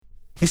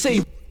You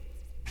say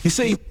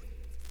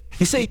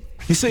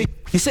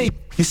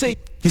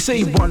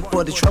one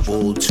for the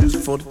trouble, two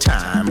for the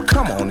time.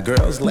 Come on,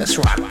 girls, let's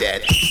rock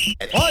that.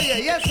 Oye,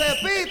 y ese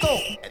pito.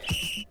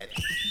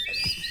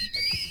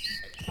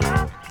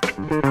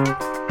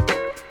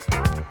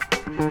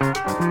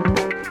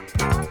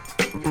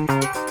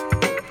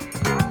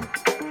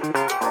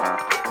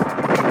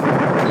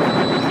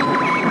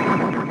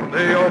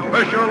 The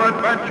official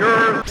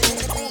adventures.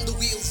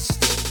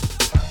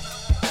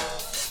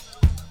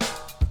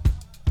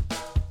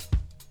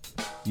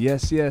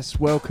 Yes,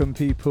 welcome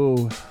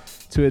people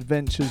to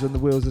Adventures on the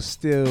Wheels of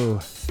Steel.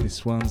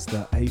 This one's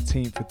the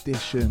 18th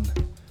edition.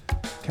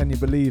 Can you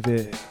believe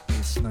it?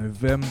 It's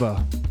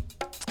November.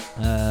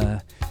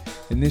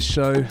 In this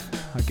show,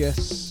 I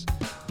guess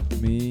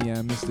me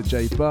and Mr.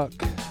 J Buck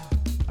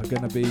are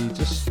going to be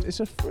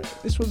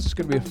this one's just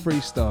going to be a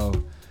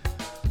freestyle.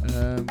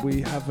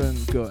 We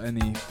haven't got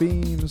any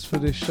themes for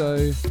this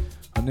show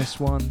on this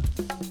one,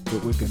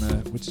 but we're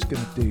just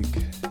gonna dig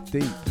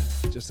deep,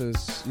 just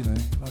as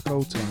like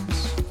old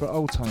times, for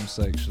old times'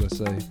 sake, should I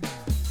say.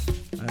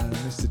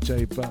 Mr.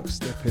 J Buck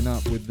stepping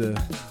up with the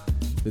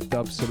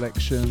dub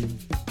selection,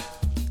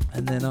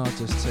 and then I'll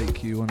just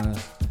take you on an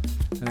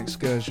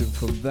excursion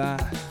from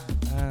that.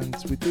 And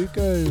we do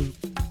go,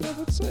 I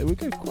would say, we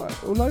go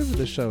quite all over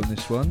the show on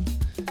this one.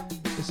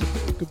 It's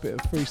a good bit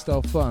of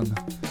freestyle fun.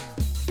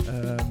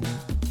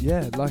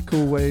 Like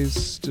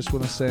always, just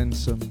want to send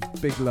some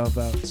big love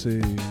out to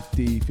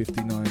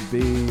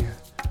D59B,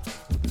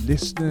 all the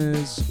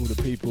listeners, all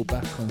the people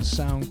back on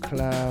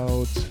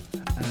SoundCloud,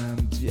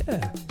 and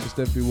just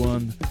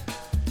everyone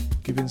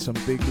giving some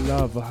big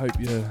love. I hope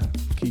you're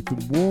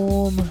keeping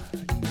warm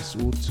in this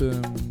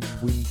autumn,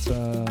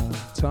 winter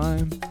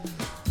time,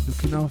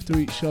 looking after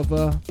each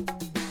other.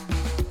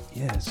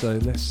 So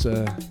let's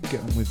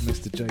get on with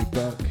Mr. J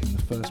Buck in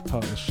the first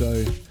part of the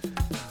show,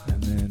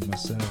 and then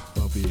myself,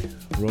 I'll be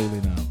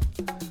rolling out.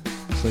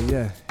 So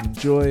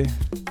enjoy,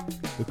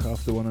 look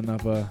after one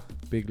another,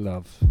 big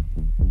love.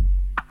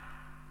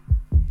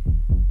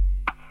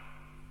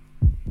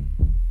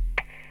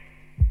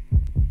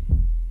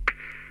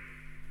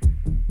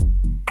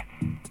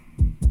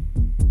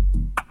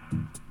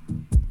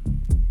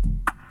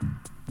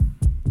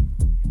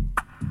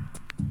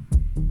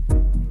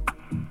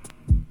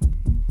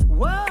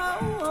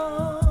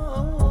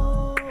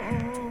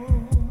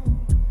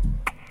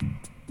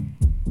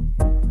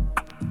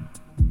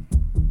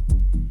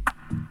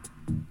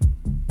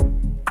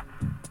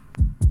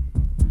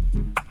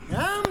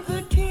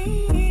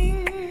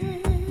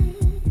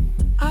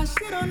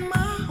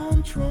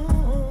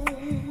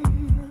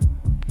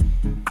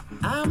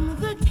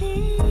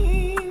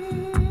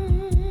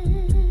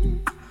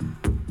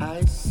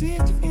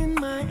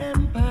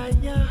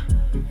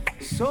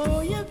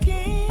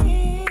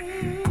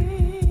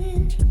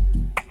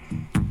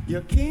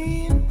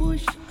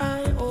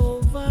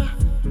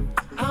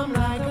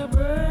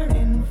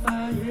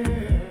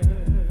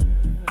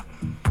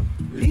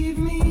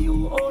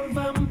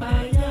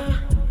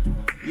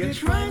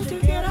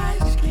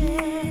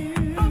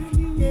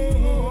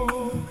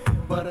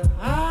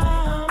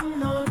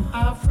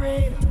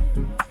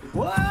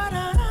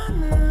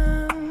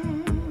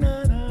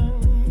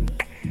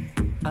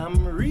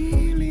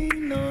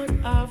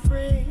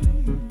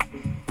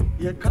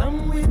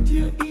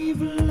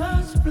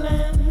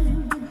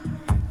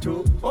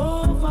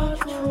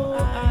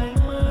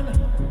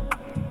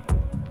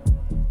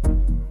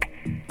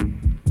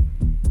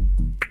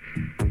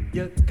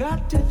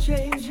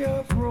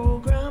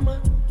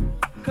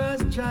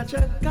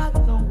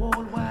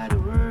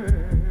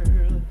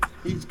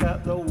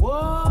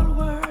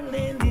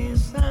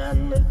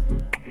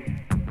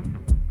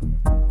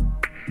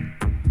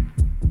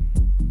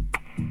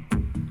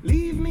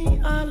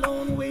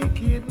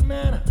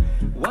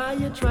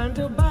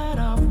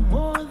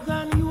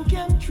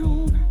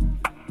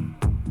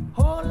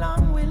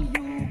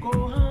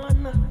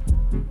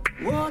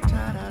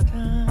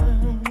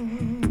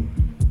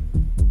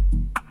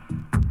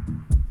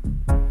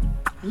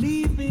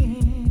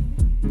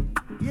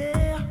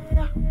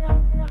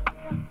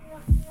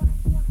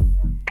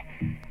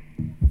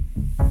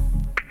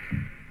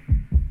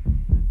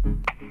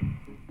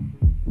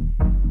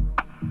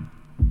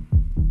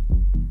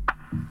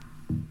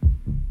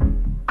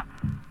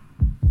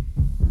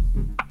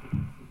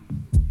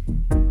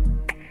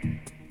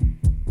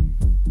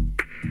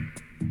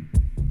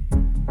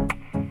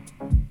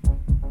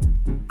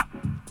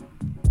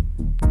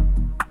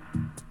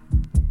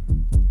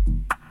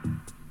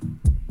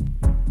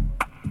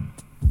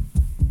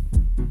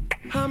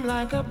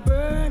 Like a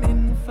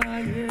burning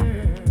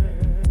fire.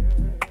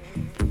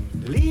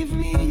 Leave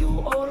me, you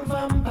old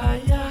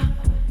vampire.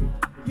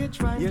 You're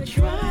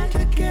trying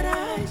to get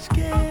ice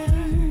scared.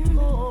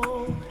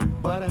 Oh,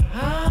 but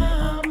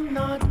I'm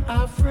not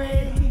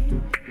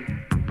afraid.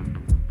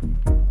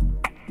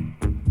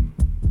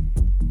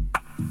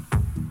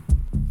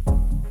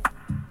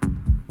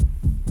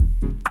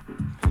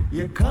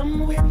 You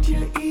come with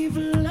your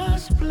evil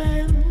lust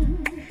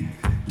plan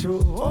to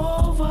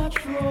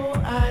overthrow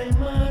I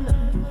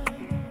man.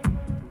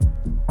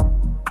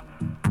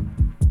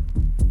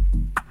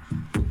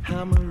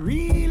 I'm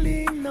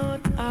really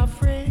not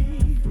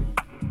afraid.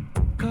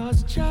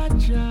 'Cause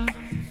Cha-Cha,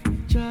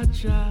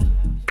 Cha-Cha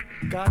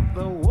got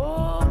the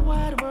whole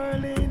wide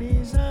world in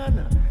his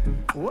hand.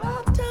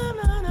 Well done,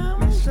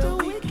 Mr.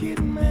 Wicked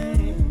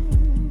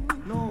Man.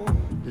 No,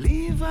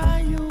 Levi,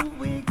 you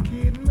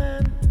wicked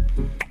man.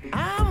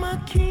 I'm a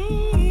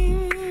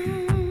king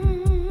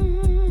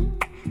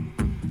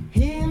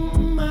in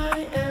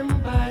my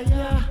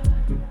empire,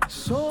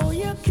 so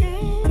you can't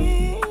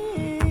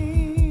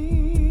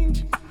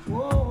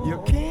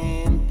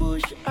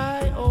push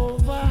I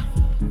over.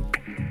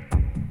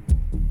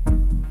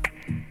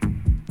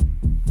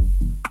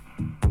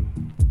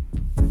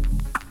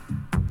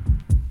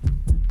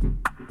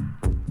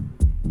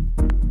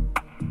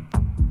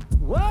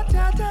 What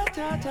ta ta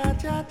ta ta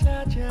ta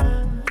ta ta.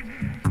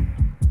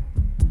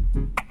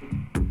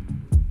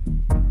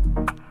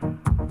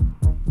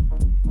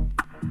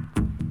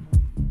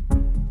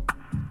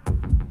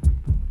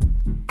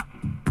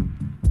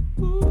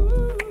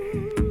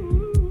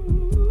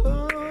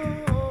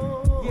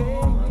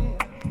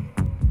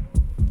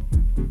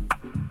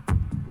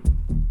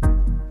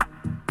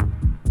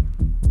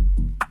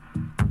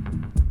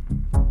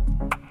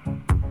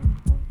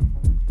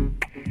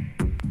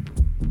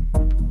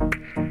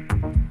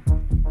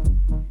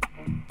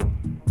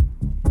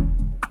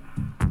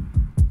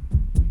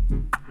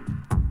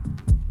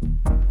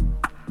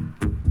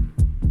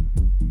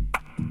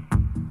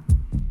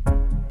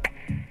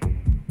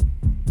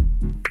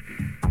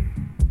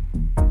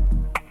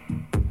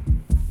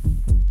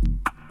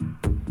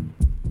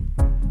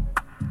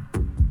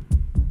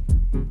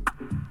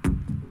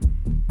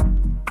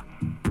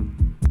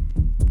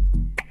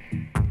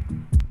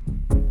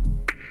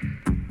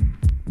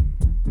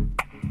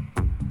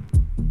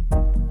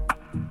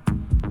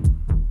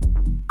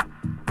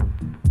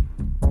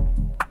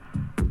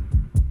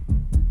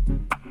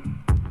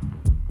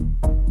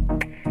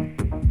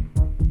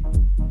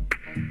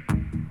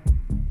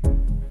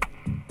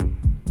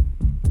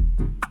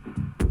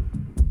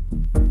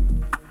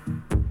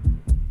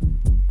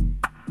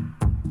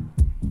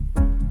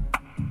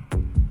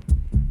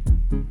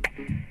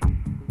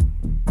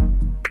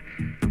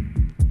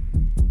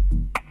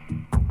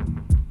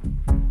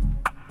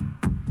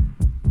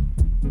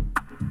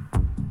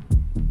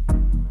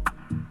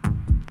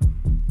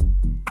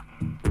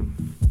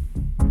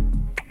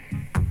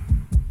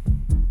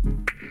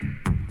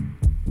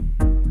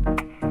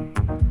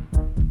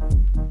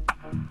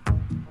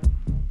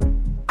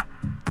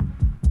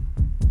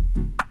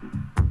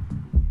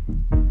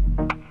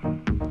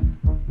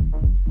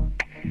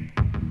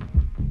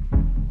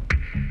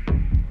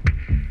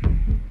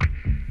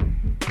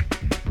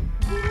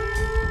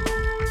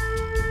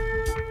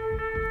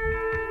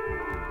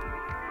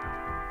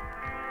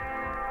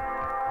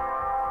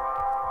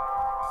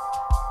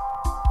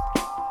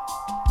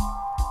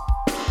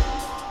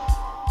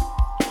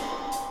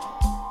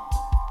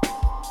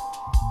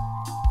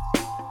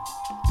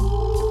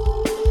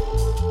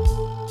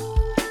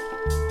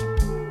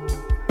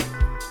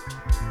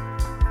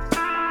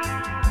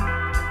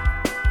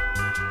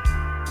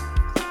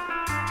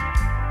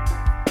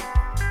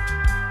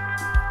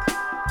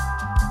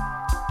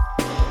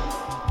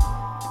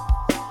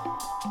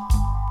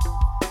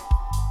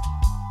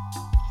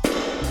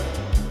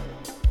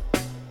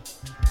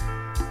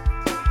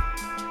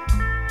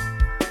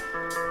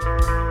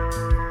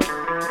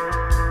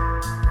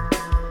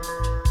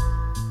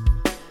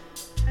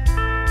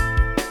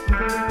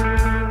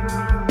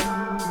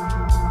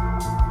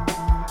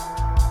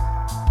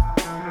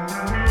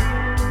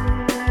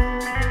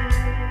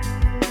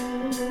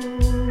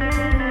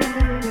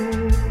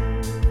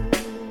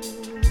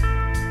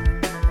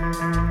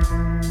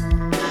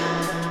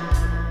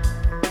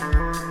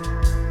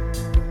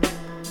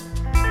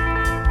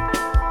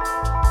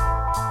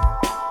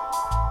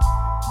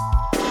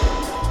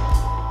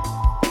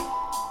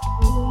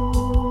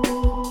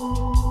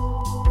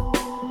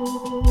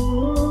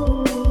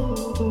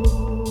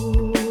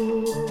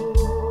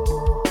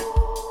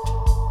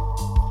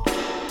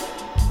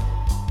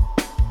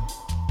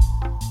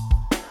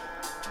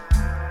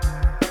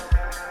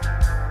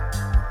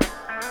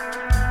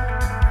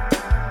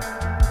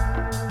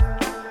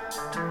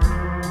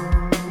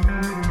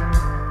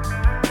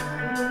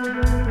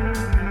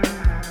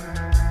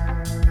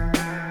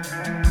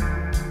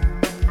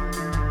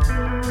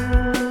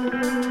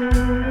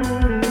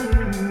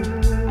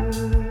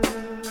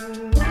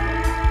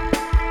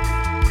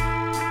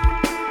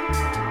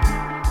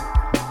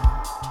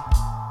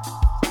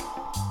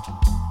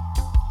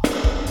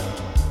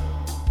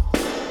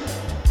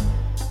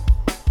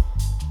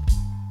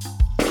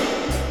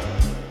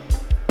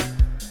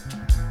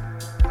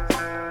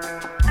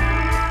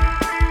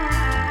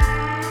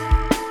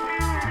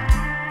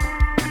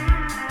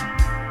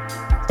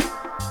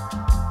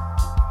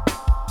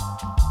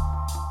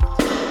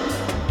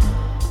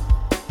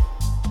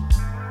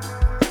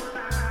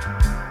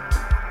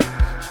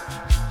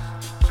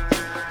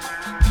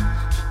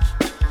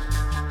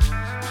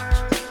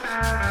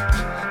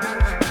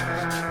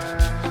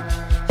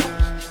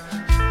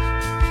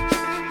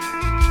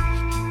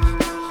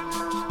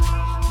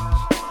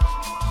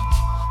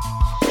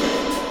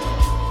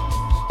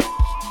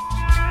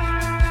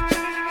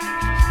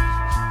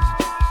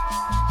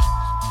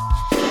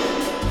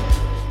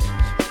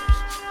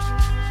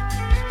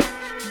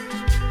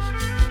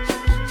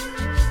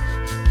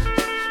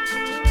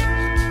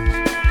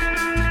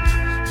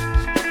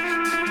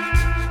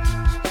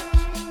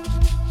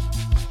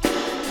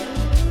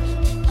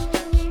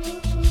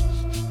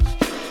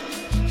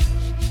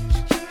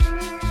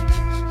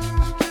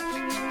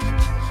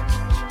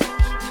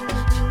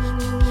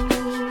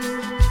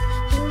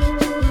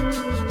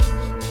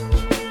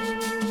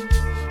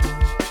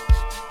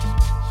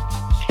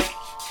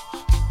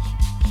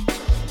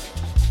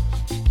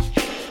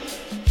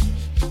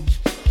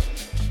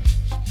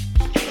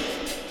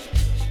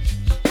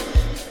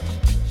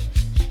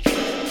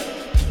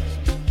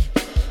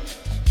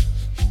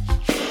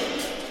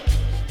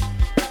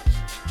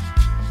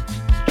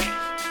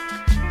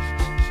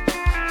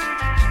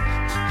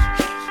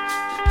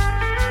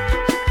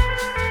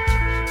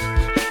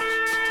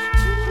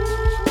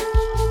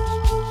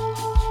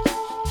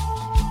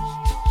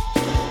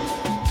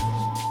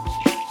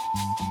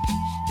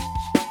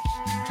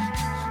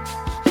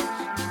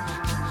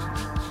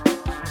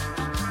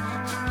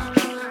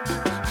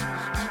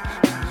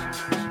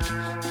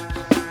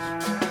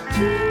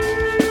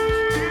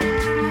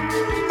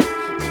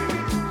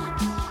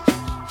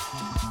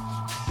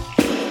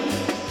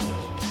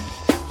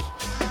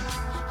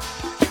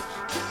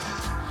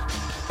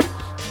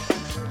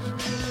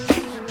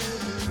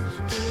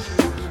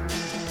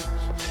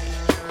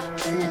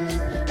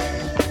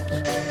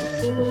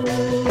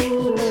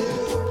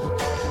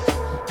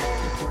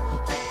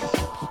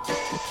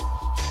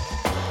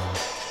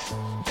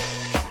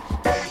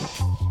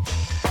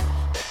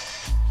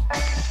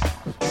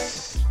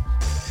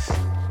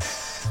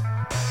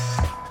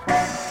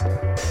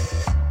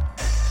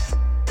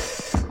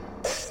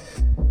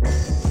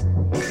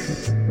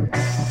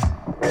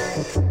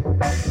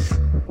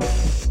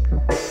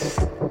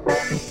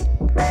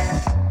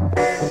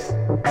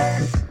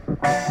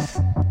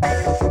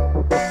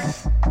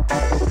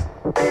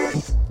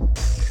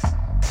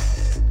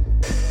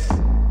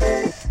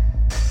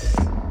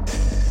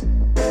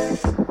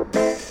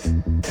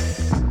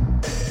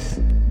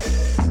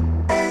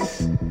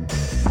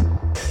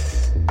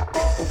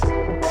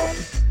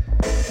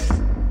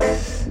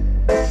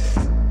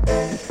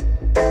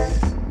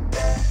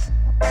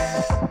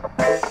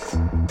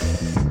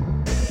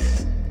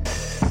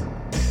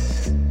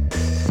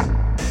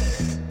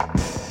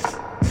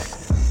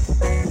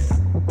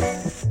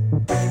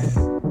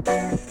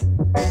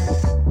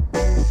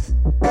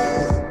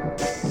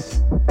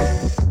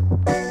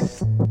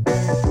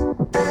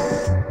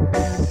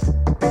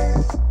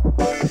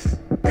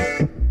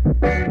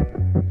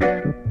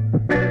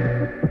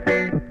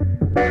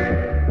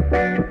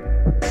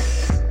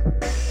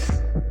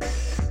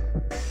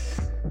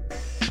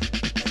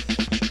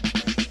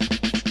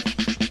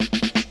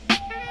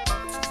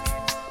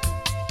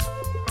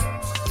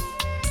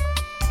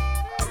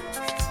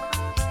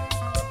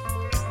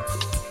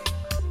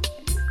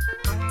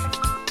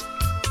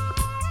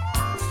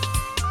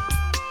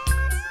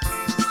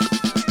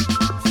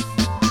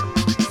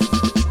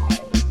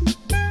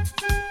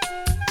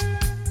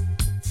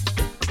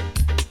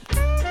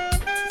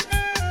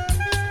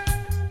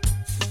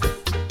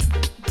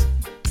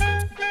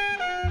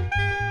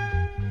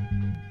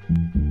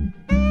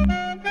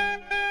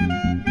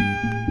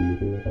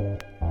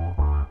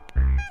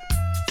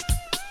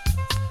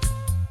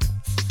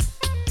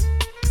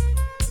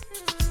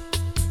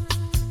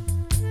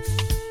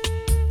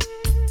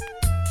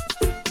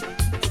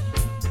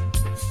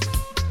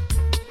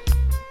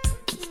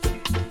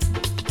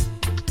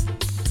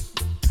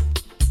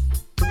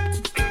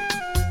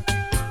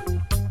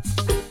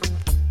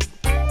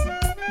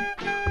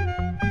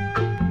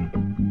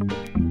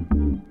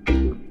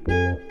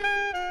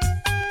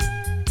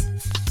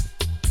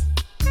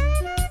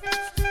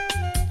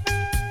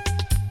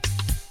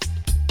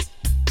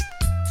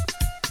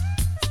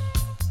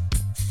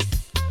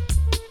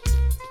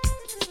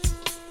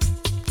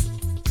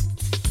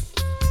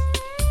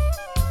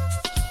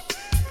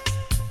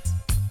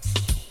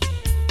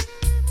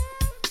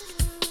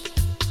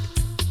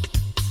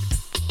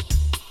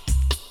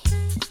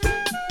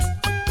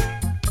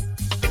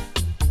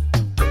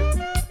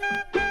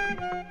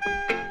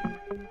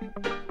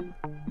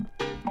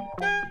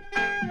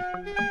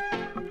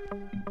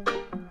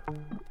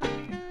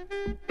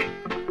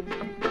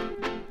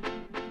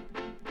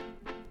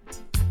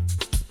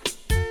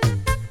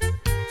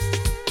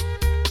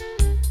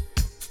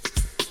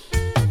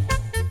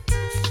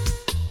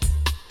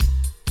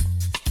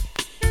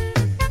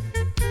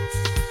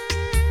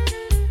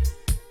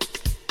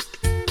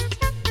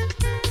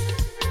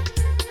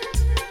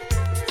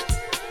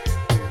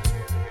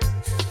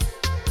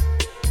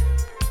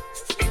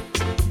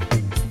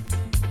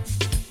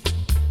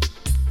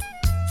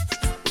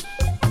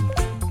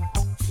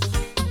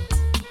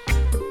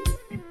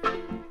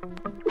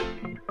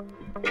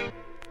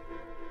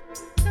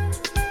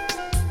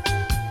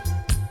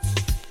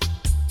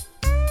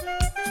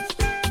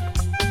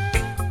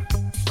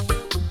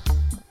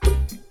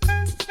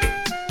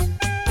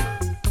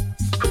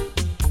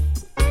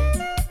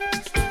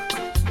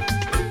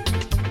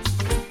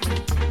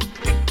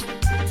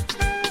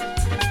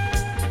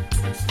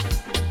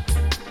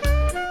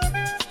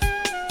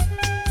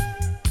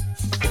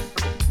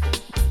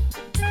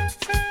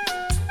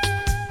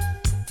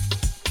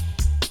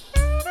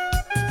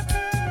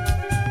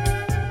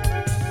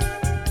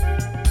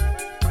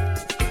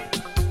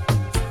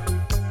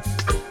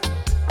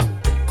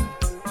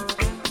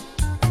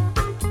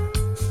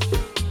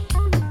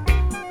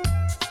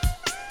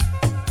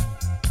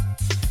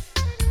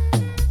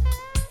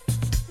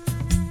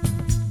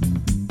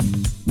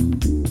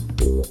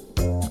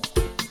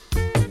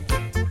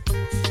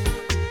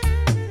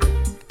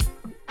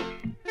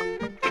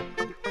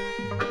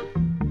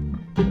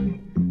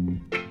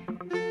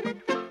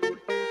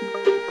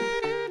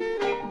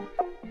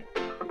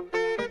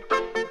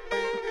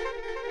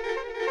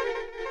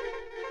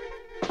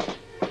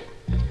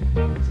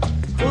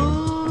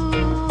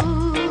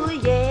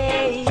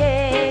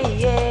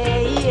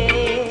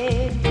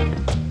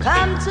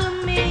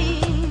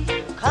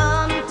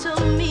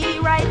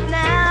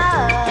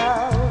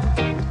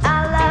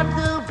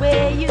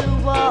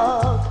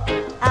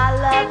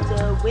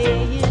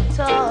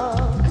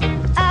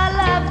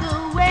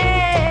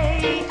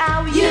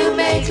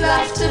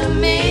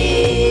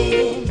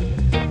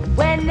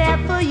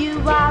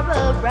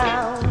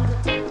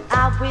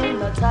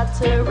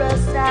 utter a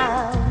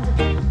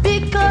sound,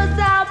 because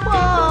I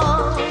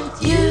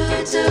want you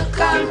to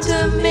come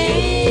to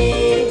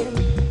me.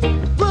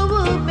 Woo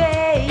woo,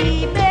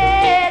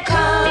 baby,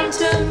 come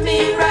to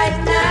me right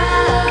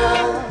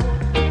now.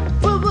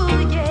 Woo woo,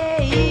 yeah,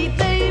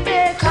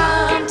 baby,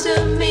 come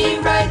to me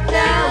right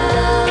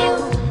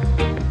now.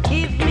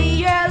 Give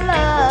me your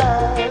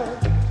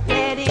love,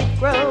 let it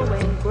grow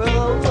and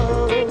grow.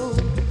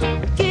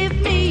 Give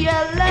me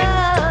your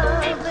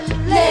love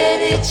and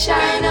let it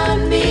shine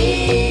on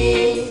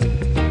me.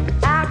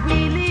 I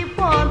really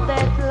want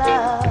that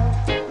love,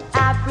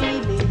 I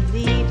really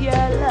need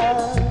your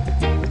love.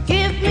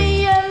 Give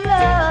me your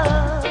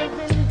love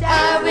and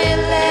I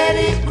will let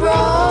it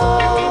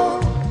grow.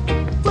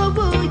 Woo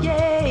woo,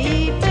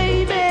 yeah,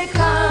 baby,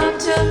 come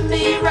to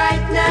me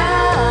right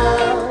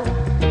now.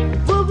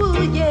 Woo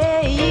woo,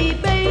 yeah,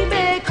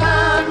 baby,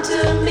 come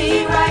to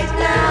me right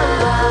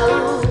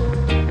now.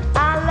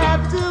 I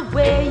love the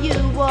way you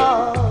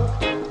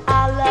walk,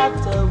 I love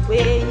the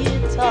way you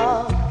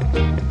talk,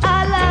 I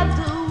love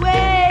the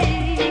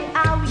way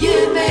how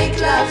you make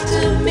love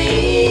to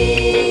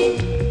me.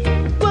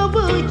 Woo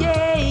woo,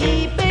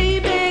 yeah,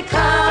 baby,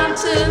 come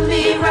to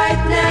me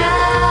right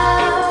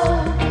now.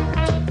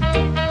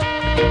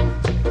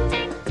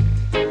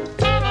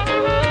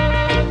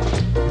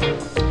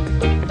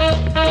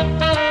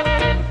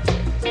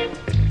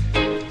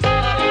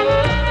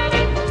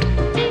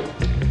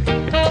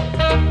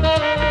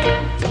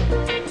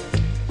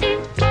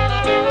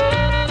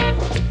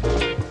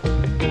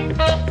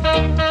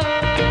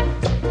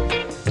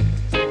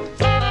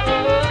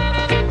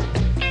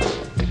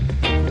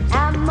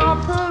 I'm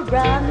off the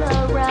run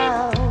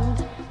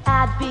around,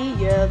 I'd be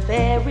your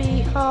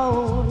very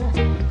own.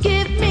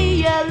 Give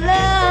me your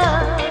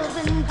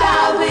love and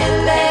I will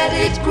let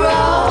it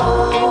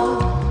grow.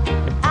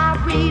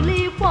 I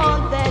really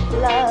want that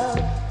love,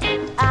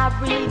 I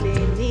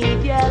really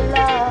need your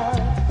love.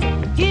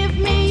 Give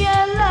me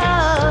your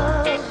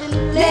love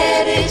and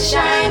let it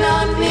shine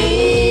on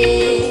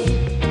me.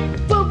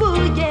 Woo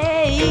woo,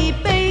 yeah,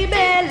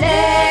 baby,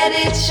 let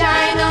it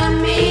shine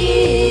on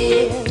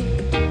me.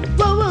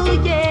 Woo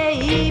woo,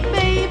 yeah,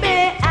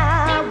 baby,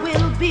 I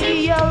will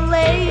be your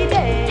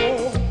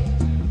lady.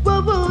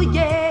 Woo woo,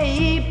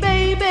 yeah,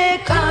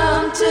 baby,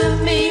 come to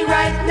me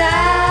right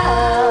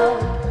now.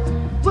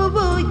 Woo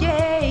woo,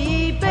 yeah,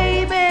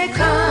 baby,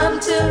 come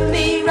to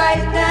me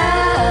right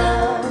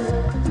now.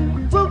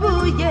 Woo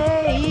woo,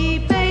 yeah,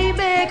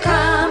 baby,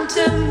 come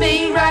to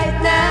me right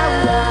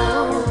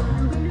now.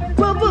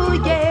 Woo woo,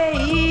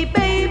 yeah,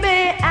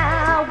 baby,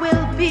 I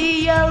will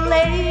be your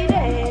lady.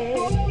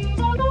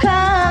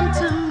 Come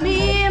to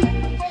me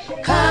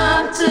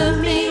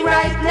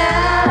right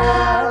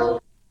now.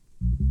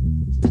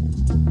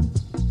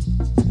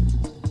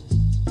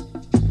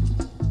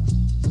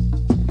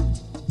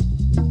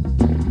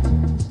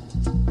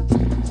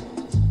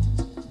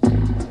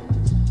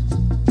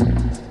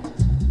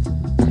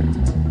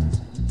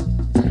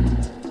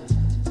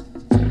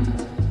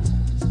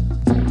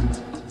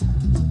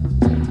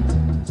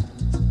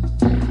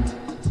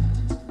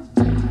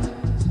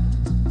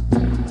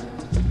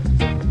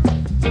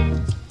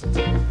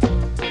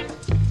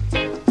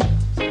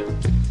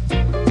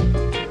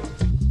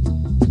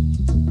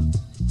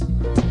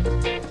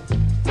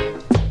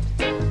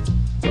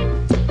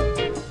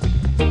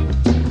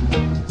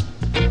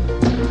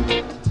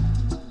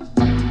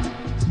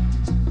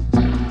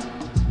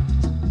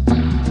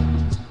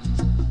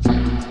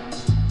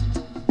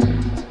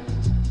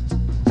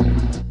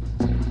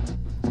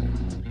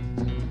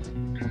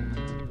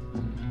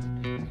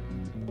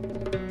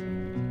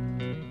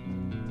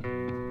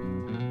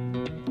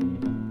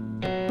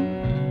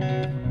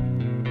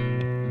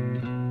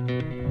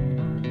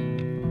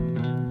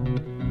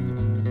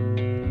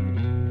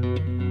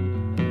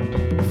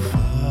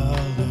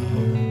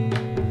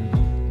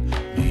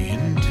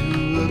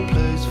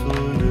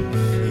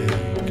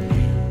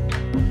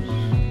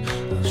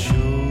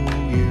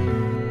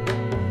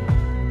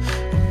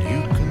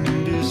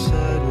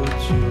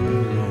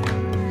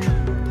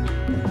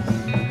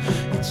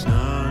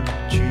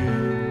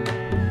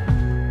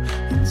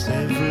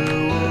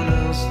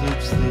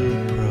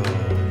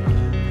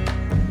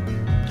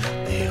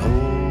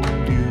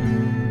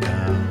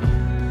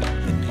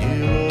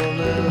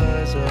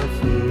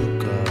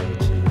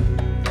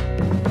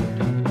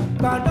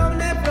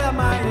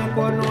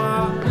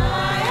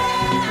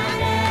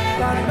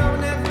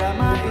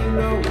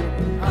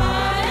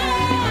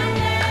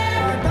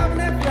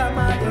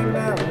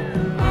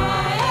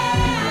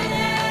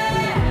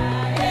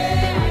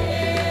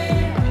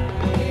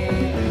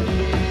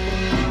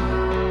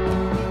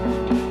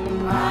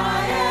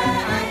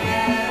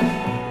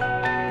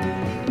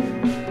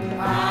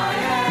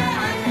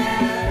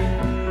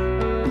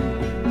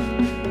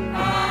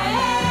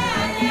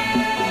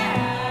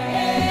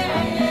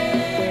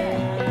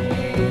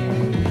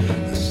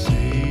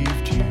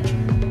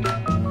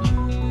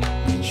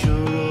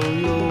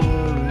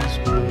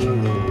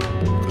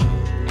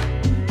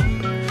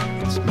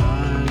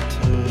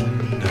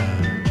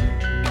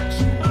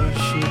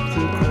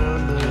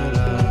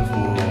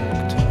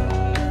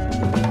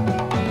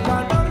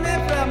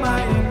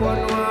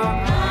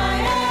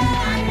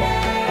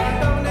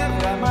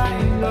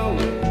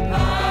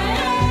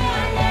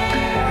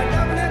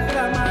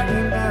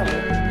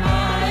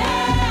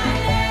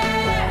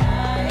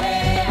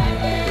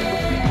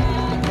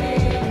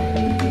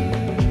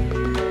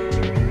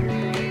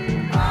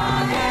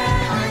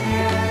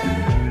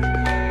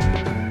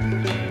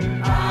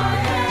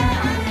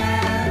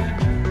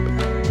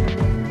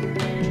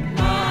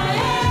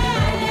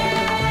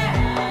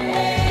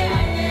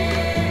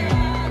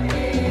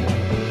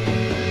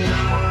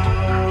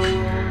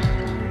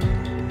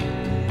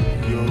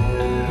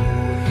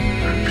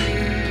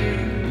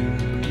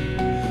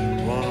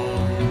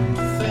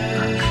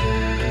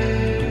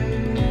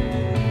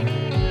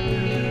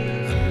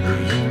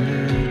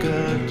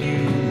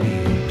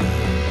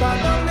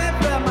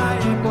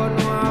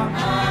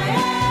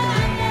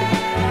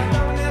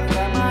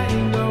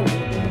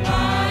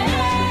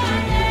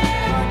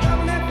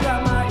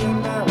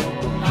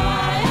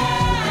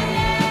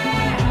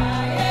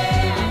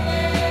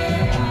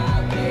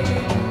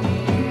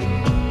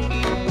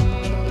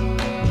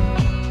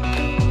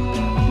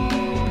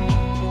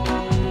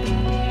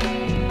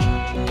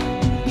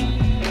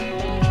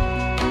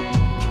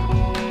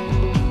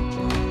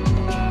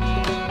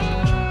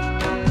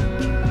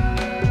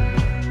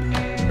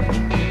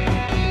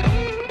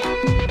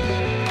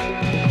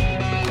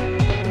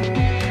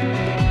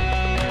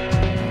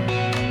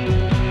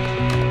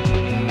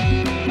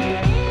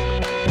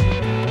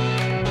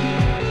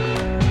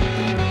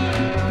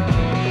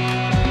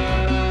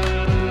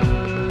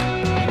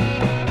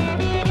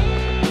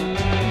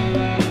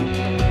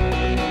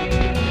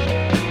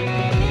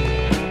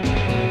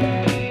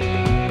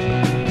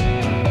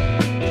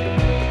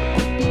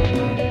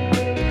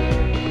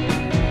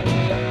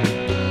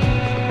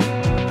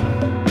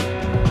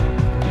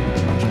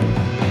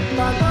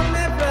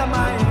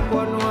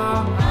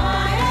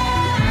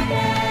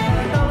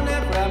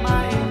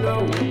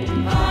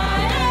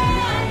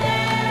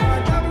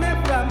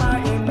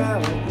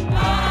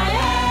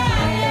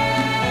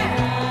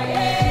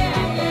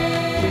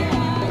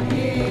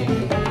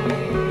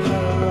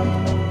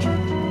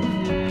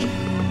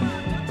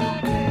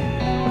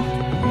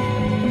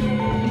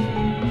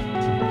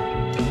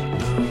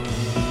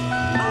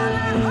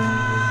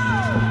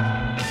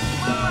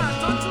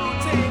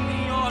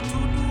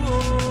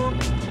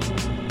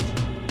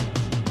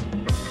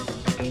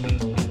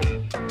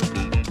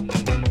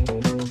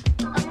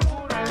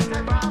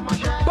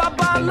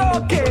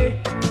 lókè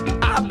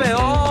abẹ́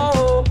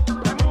ọ́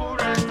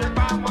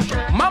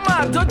mama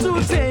tó tún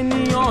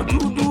tènìyàn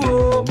dúdú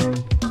o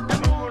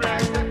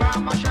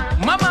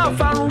mama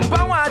farun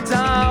báwọn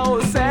àjà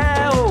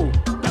ọ̀sẹ̀ o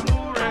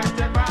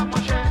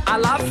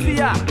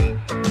àlàáfíà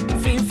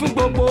fi fún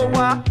gbogbo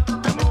wa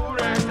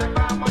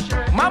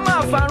mama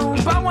farun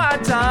báwọn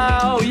àjà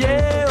òye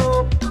o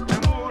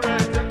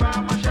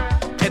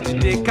ẹ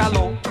dìde ká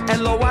lọ ẹ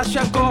lọ wá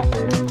ṣẹ́kọ́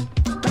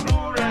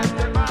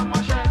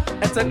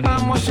ẹ tẹpá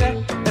mọ́ṣẹ́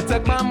ẹ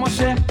tẹpá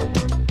mọ́ṣẹ́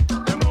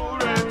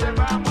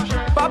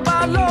bàbá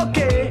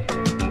lókè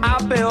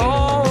abẹ́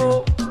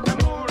ọ́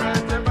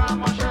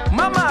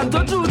mama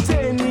tójú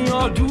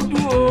tènìyàn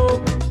dúdú o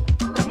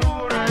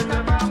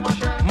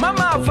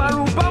mama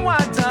farun báwọn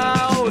àjà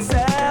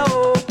ọ̀sẹ̀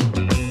o.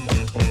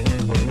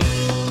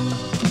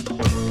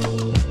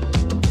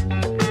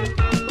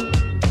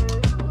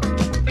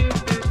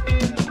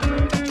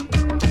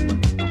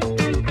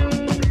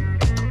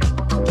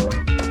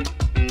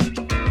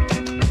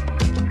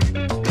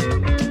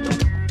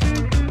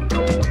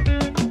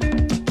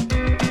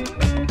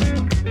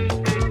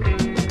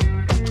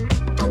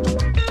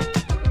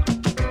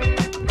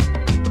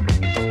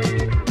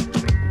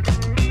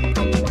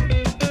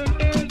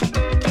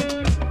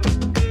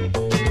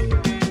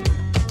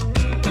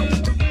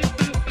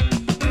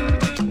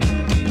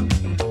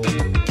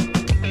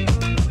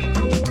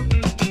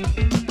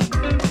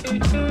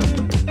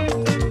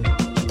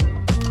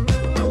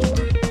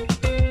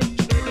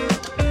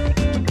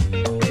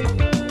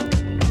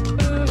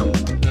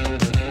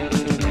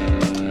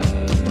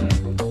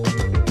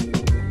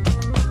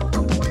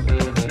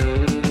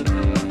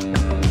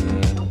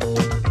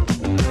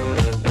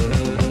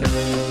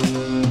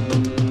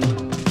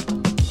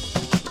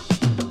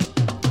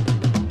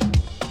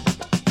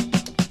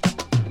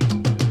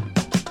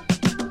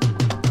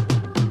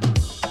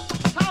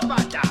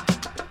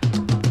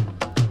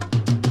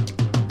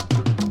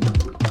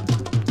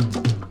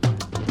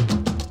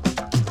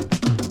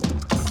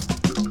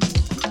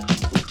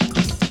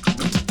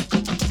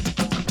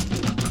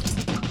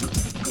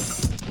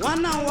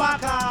 Wannan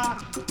waka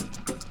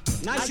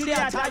na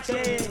shirya ta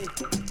ce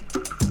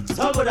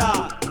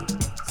saboda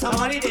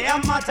samari da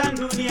 'yan matan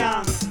duniya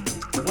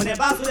wanda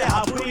ba su da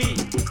haƙuri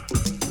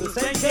su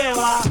san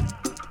cewa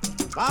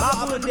babu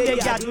abin da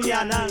yake a duniya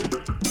nan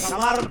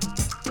kamar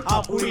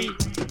haƙuri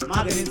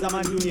maganin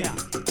zaman duniya.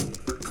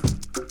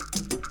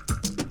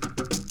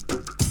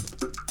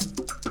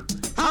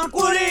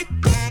 Hankuri,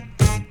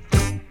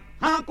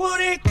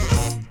 hankuri,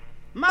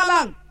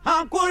 malam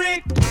hankuri.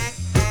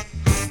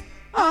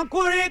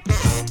 Hankuri,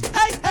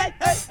 hey, hey,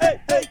 hey, hey,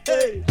 hey,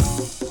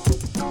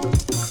 hey.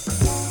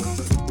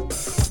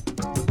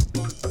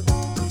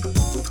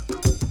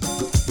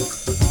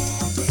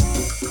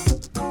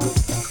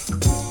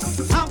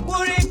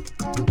 Hankuri,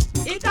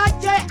 ita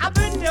ce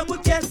abin da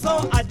muke so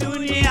a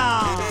duniya.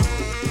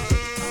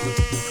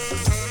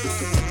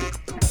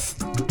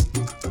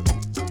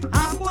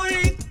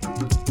 Hankuri,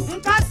 in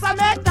ka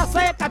same ta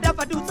sai ka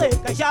dafa dutse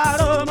ka sha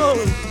romo.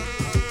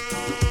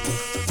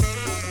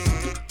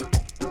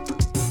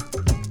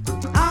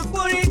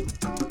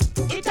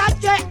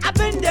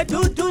 Da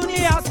duk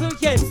duniya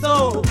suke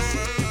so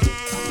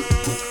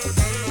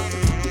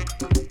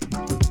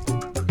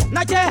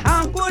na ce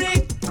hankuri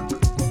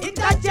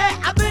ita ce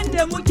abin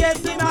da muke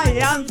suna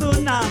yanzu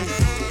nan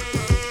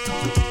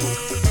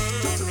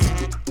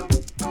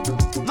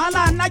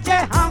mala na ce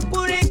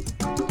hankuri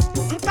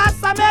in ka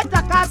same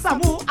ta ka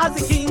samu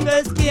arzikin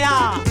gaskiya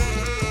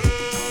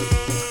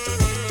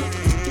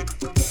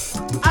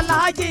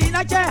alhaji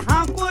na ce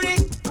hankuri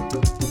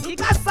in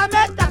ka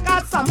same ta ka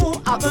samu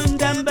abin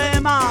dambe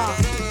ma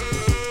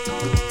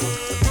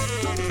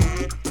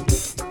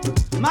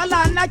mala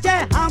na ce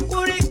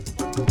hankuri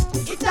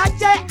ita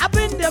ce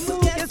abin da mu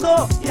ke so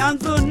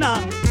yanzu nan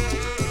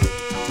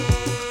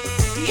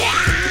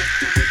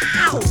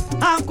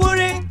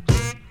hankuri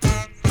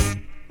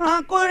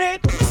hankuri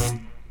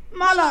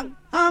malam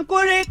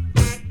hankuri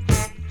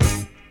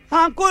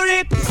hankuri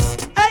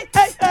hey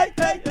hey hey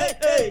hey hey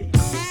hey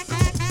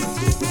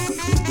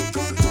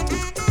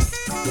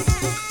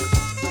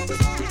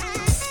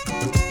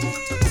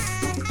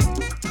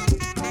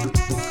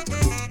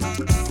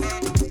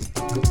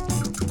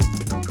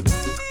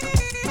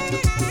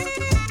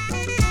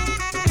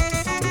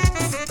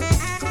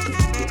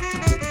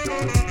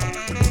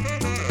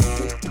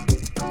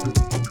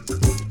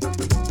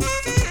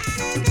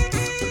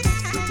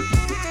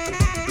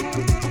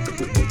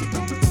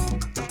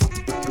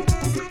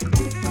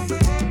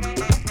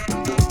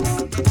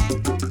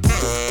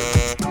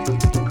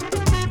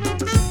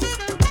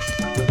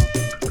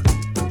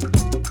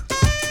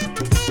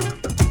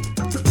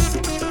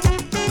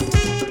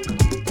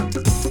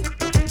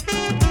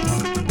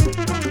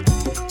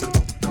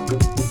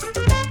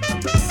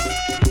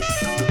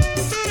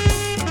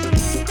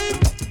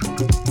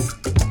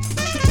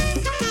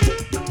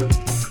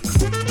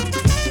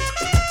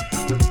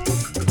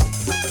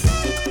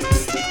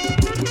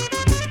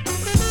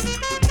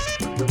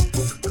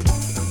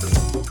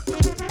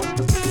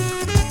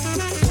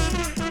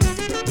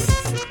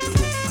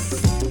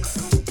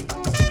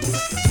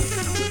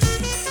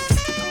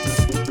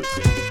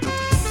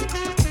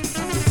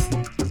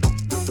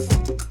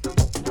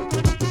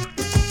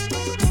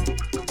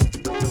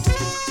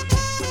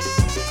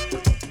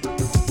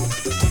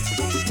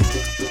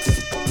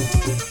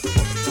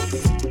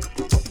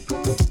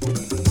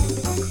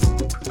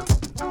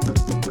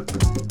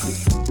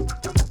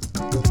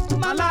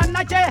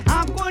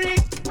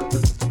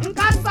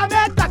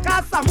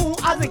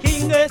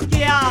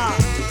gaskiya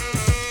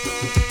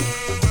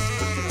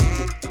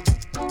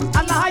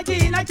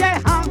Alhaji na ce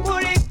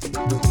hankuri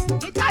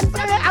ita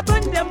ce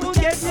abin da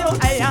muke so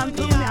a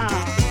yanzu na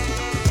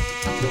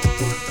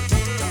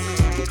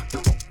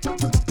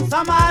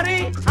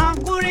samari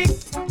hankuri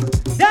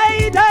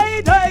dai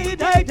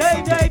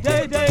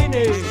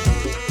ne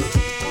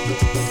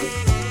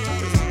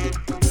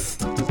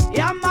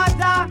yan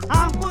mata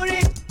hankuri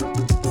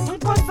in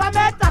kun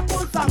same ta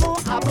kun samu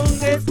abin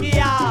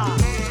gaskiya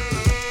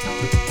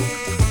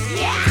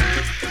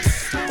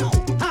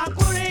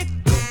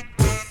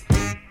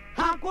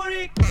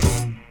hankuri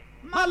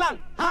malam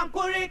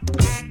hankuri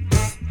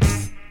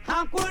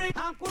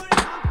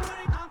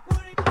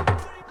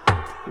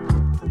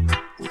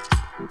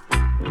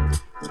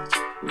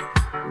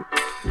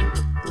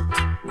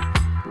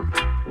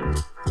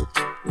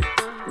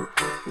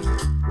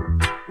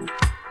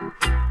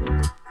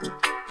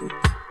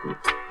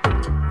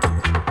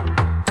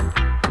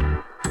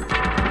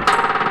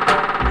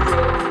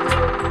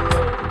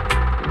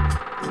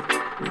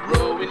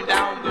Rolling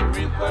down the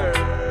river.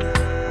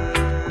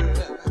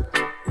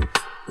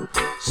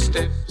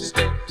 Step,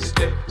 step,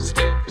 step,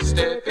 step,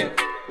 stepping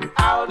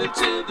out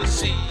into the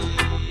sea.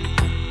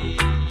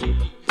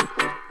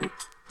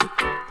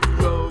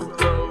 Row,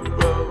 row,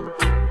 row,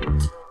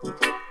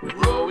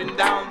 rowing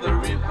down the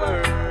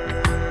river.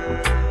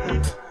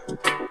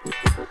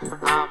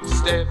 I'm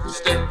step,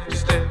 step,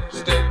 step,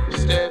 step,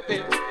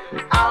 stepping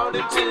out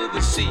into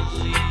the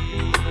sea.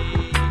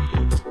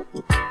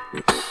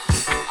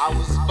 I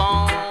was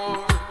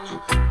born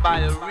by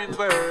a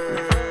river,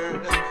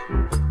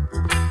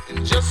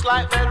 and just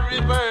like that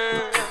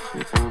river,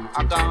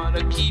 I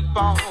gotta keep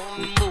on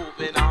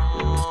moving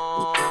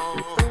on.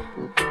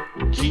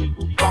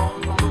 Keep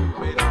on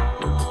moving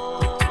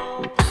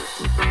on.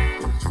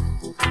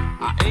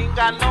 I ain't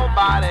got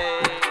nobody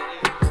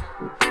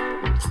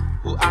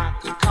who I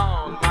could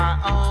call my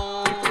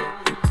own.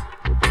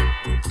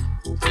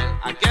 Well,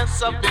 I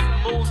guess I've been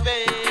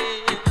moving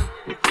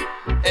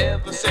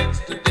ever since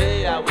the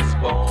day I was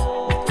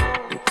born.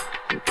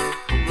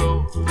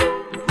 Row,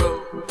 row,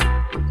 row,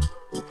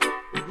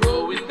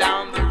 rowing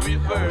down the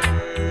river.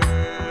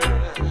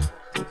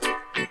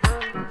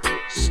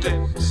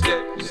 Step,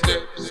 step,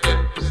 step,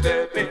 step,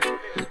 stepping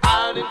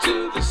out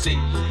into the sea.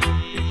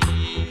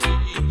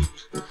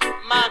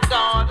 My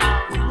God,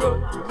 I'm row,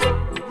 row,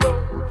 row,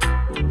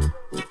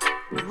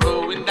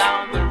 rowing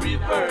down the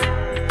river.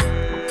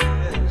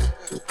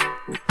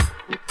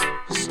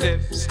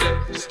 Step, step,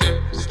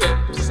 step, step,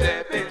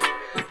 stepping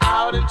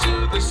out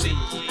into the sea.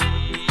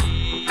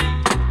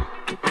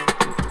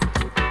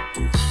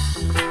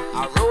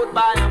 I rode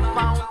by a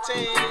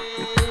fountain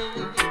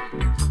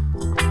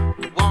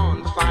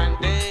one fine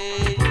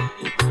day,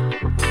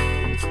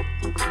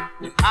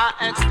 and I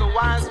asked the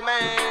wise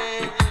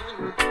man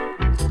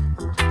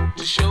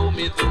to show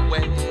me the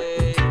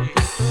way.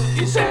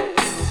 He said,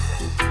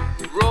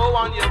 row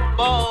on your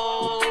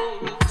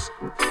boat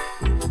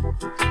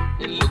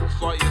and look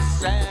for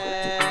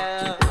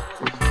yourself.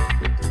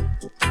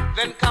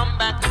 Then come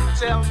back and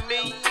tell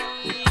me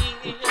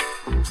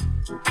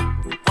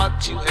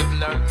what you have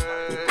learned.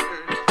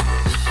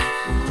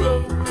 Row,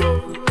 row,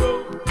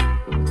 row,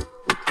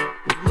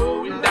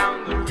 rowing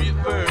down the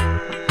river.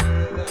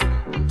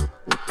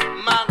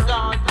 My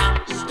God,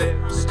 I'm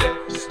step,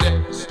 step,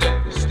 step,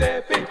 step,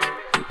 stepping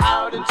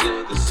out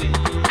into the sea.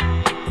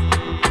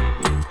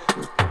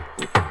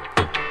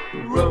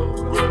 Row,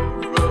 row,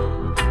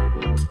 row,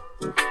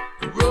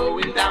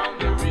 rowing down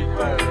the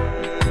river.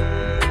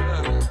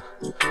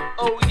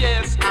 Oh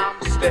yes,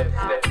 I'm step,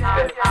 step,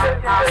 step,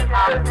 step,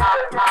 step,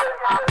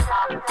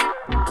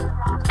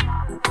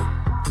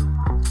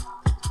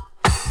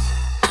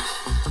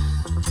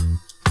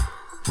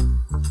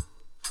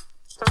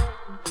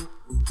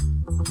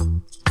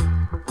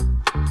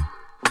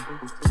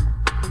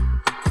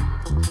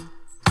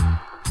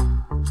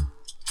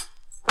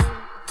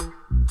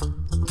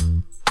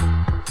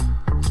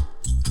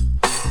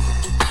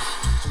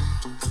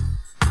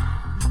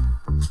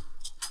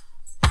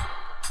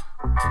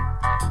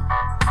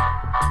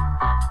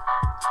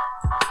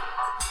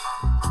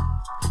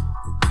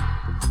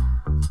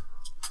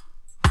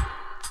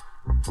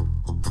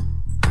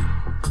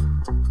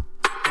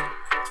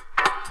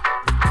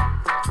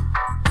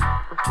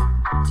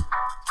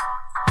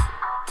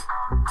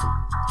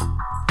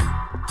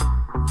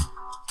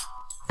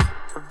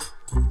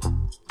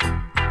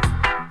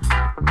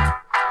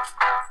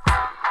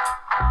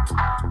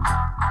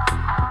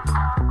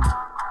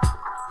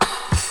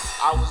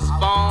 I was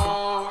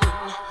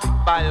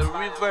born by a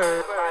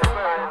river.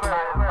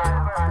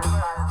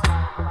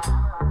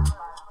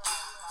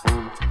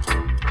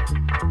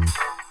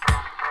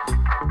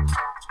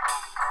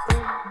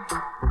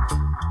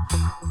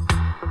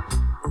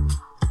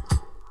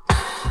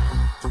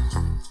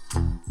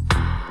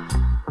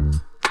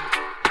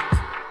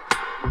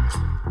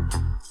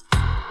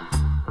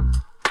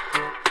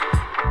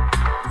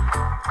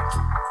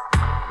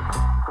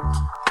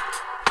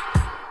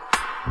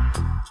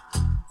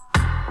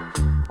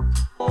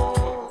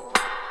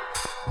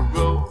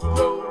 Row,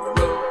 row.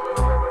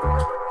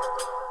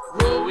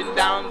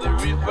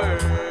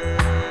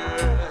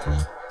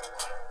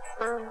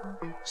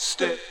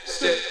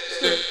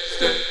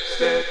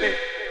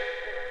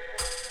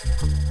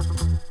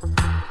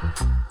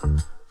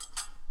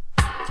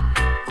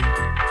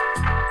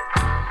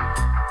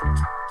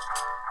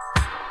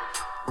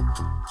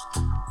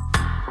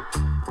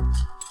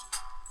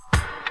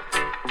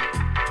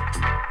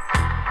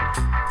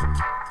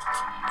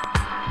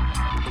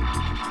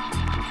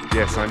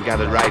 I'm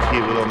gathered right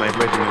here with all my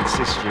brethren and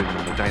sisters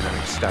in the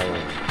dynamic style.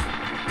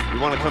 We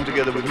want to come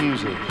together with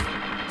music.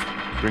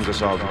 Brings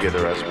us all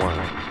together as one.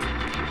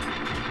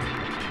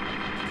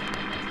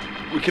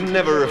 We can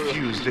never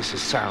refuse this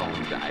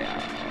sound.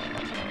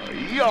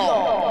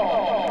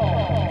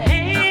 Yo!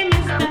 Hey,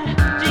 Mr.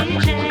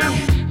 DJ,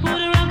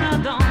 put a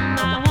record on.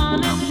 I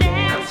wanna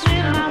dance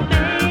with my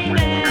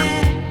baby.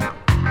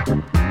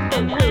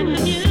 And when the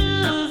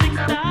music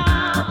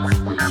starts,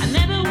 I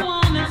never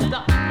wanna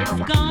stop. It's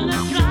gonna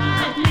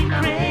drive me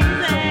crazy.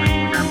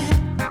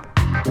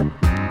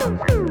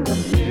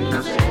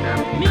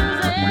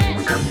 Music,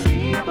 makes the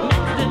people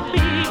come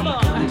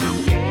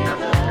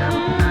together.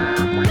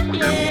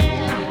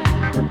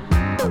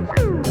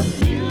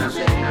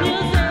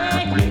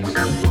 Music makes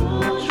the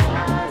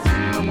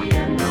bourgeoisie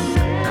and the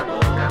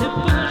rebel. The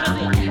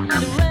bourgeoisie and the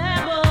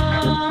rebel.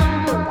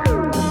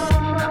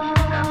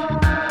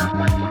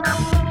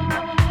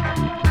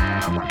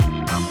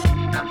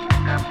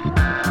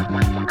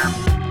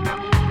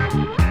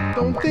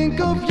 Don't think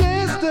of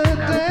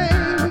yesterday,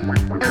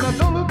 and I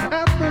don't look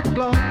at the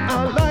clock. I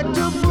like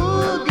to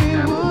boogie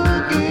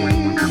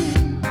woogie.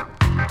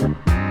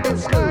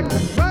 It's like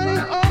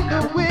riding on the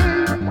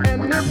wind,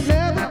 and it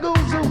never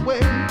goes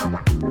away.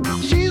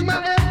 She's my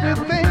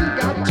everything,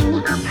 got to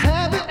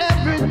have it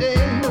every day.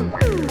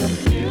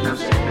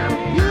 Music,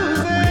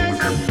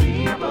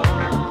 people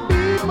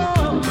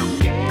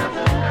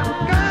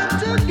come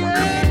together,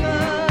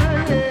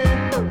 yeah.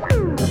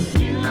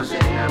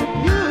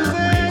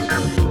 Music,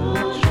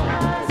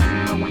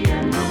 bourgeoisie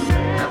and the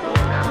rebel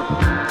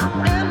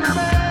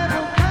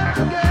come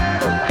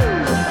together.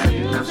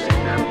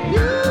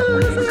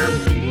 Music,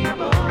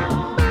 people,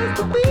 makes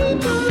the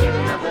people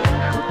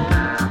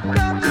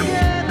come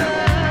together,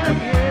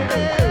 yeah.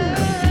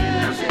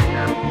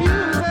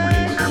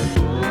 Music,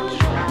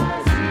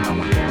 bourgeoisie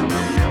and the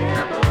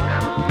rebel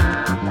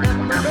come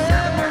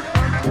together.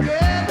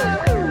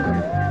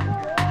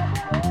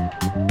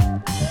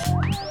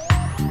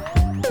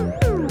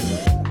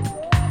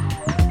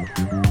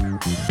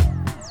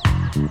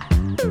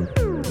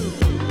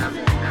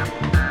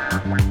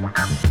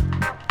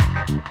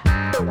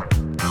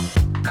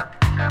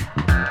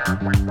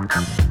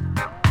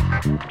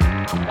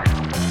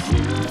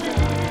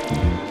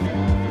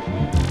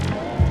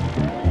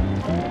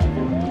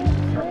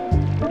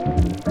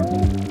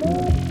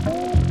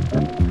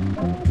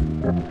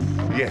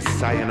 Yes,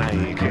 I and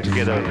I come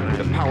together with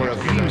the power of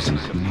music,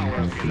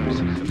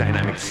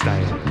 dynamic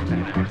style,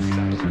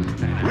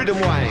 rhythm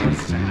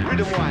wise.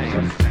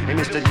 Hey,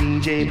 Mr.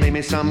 DJ, play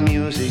me some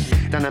music,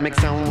 dynamic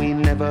sound, we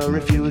never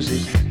refuse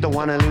it. Don't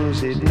wanna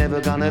lose it,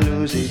 never gonna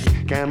lose it,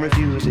 can't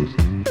refuse it.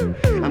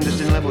 I'm just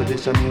in love with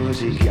this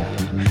music, yeah.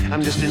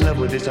 I'm just in love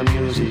with this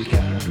music,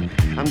 yeah.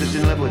 I'm just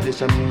in love with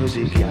this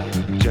music, yeah.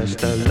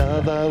 Just a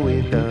lover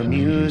with the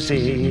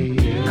music.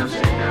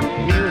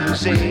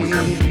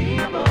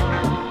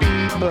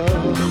 People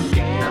together,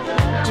 yeah.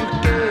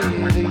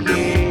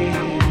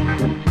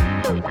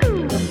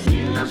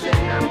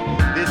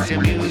 This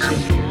your music.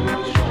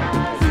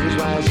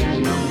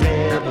 Bourgeoisie,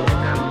 rebel.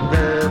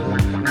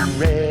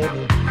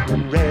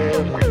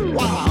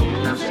 Wow.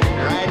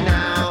 Right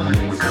now,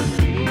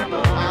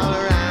 all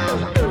around,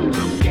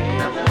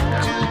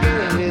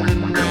 together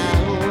now.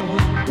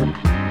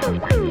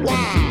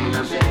 Wow.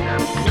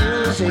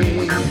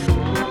 Music.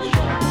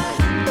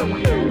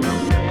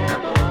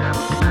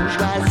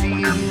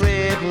 Bourgeoisie and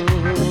rebel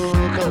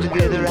come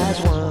together as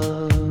one.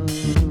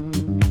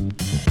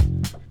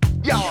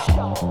 Yo.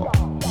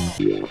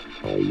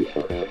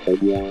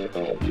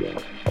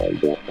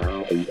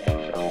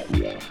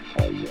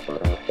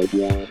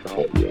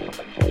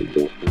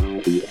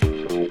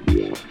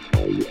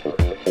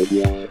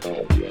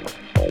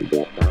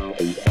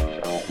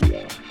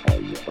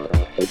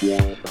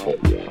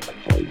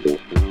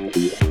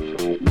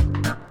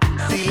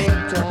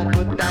 Selector,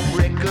 put that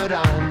record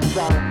on.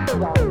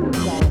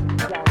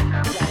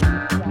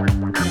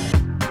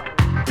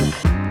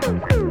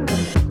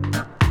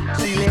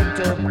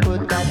 Selector, put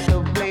that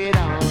dope plate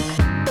on.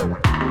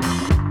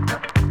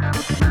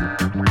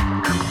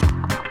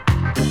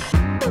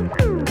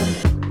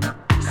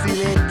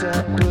 Selector,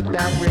 put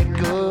that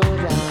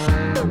record on.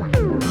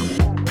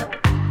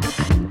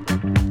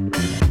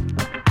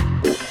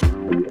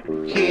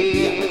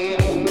 Yeah.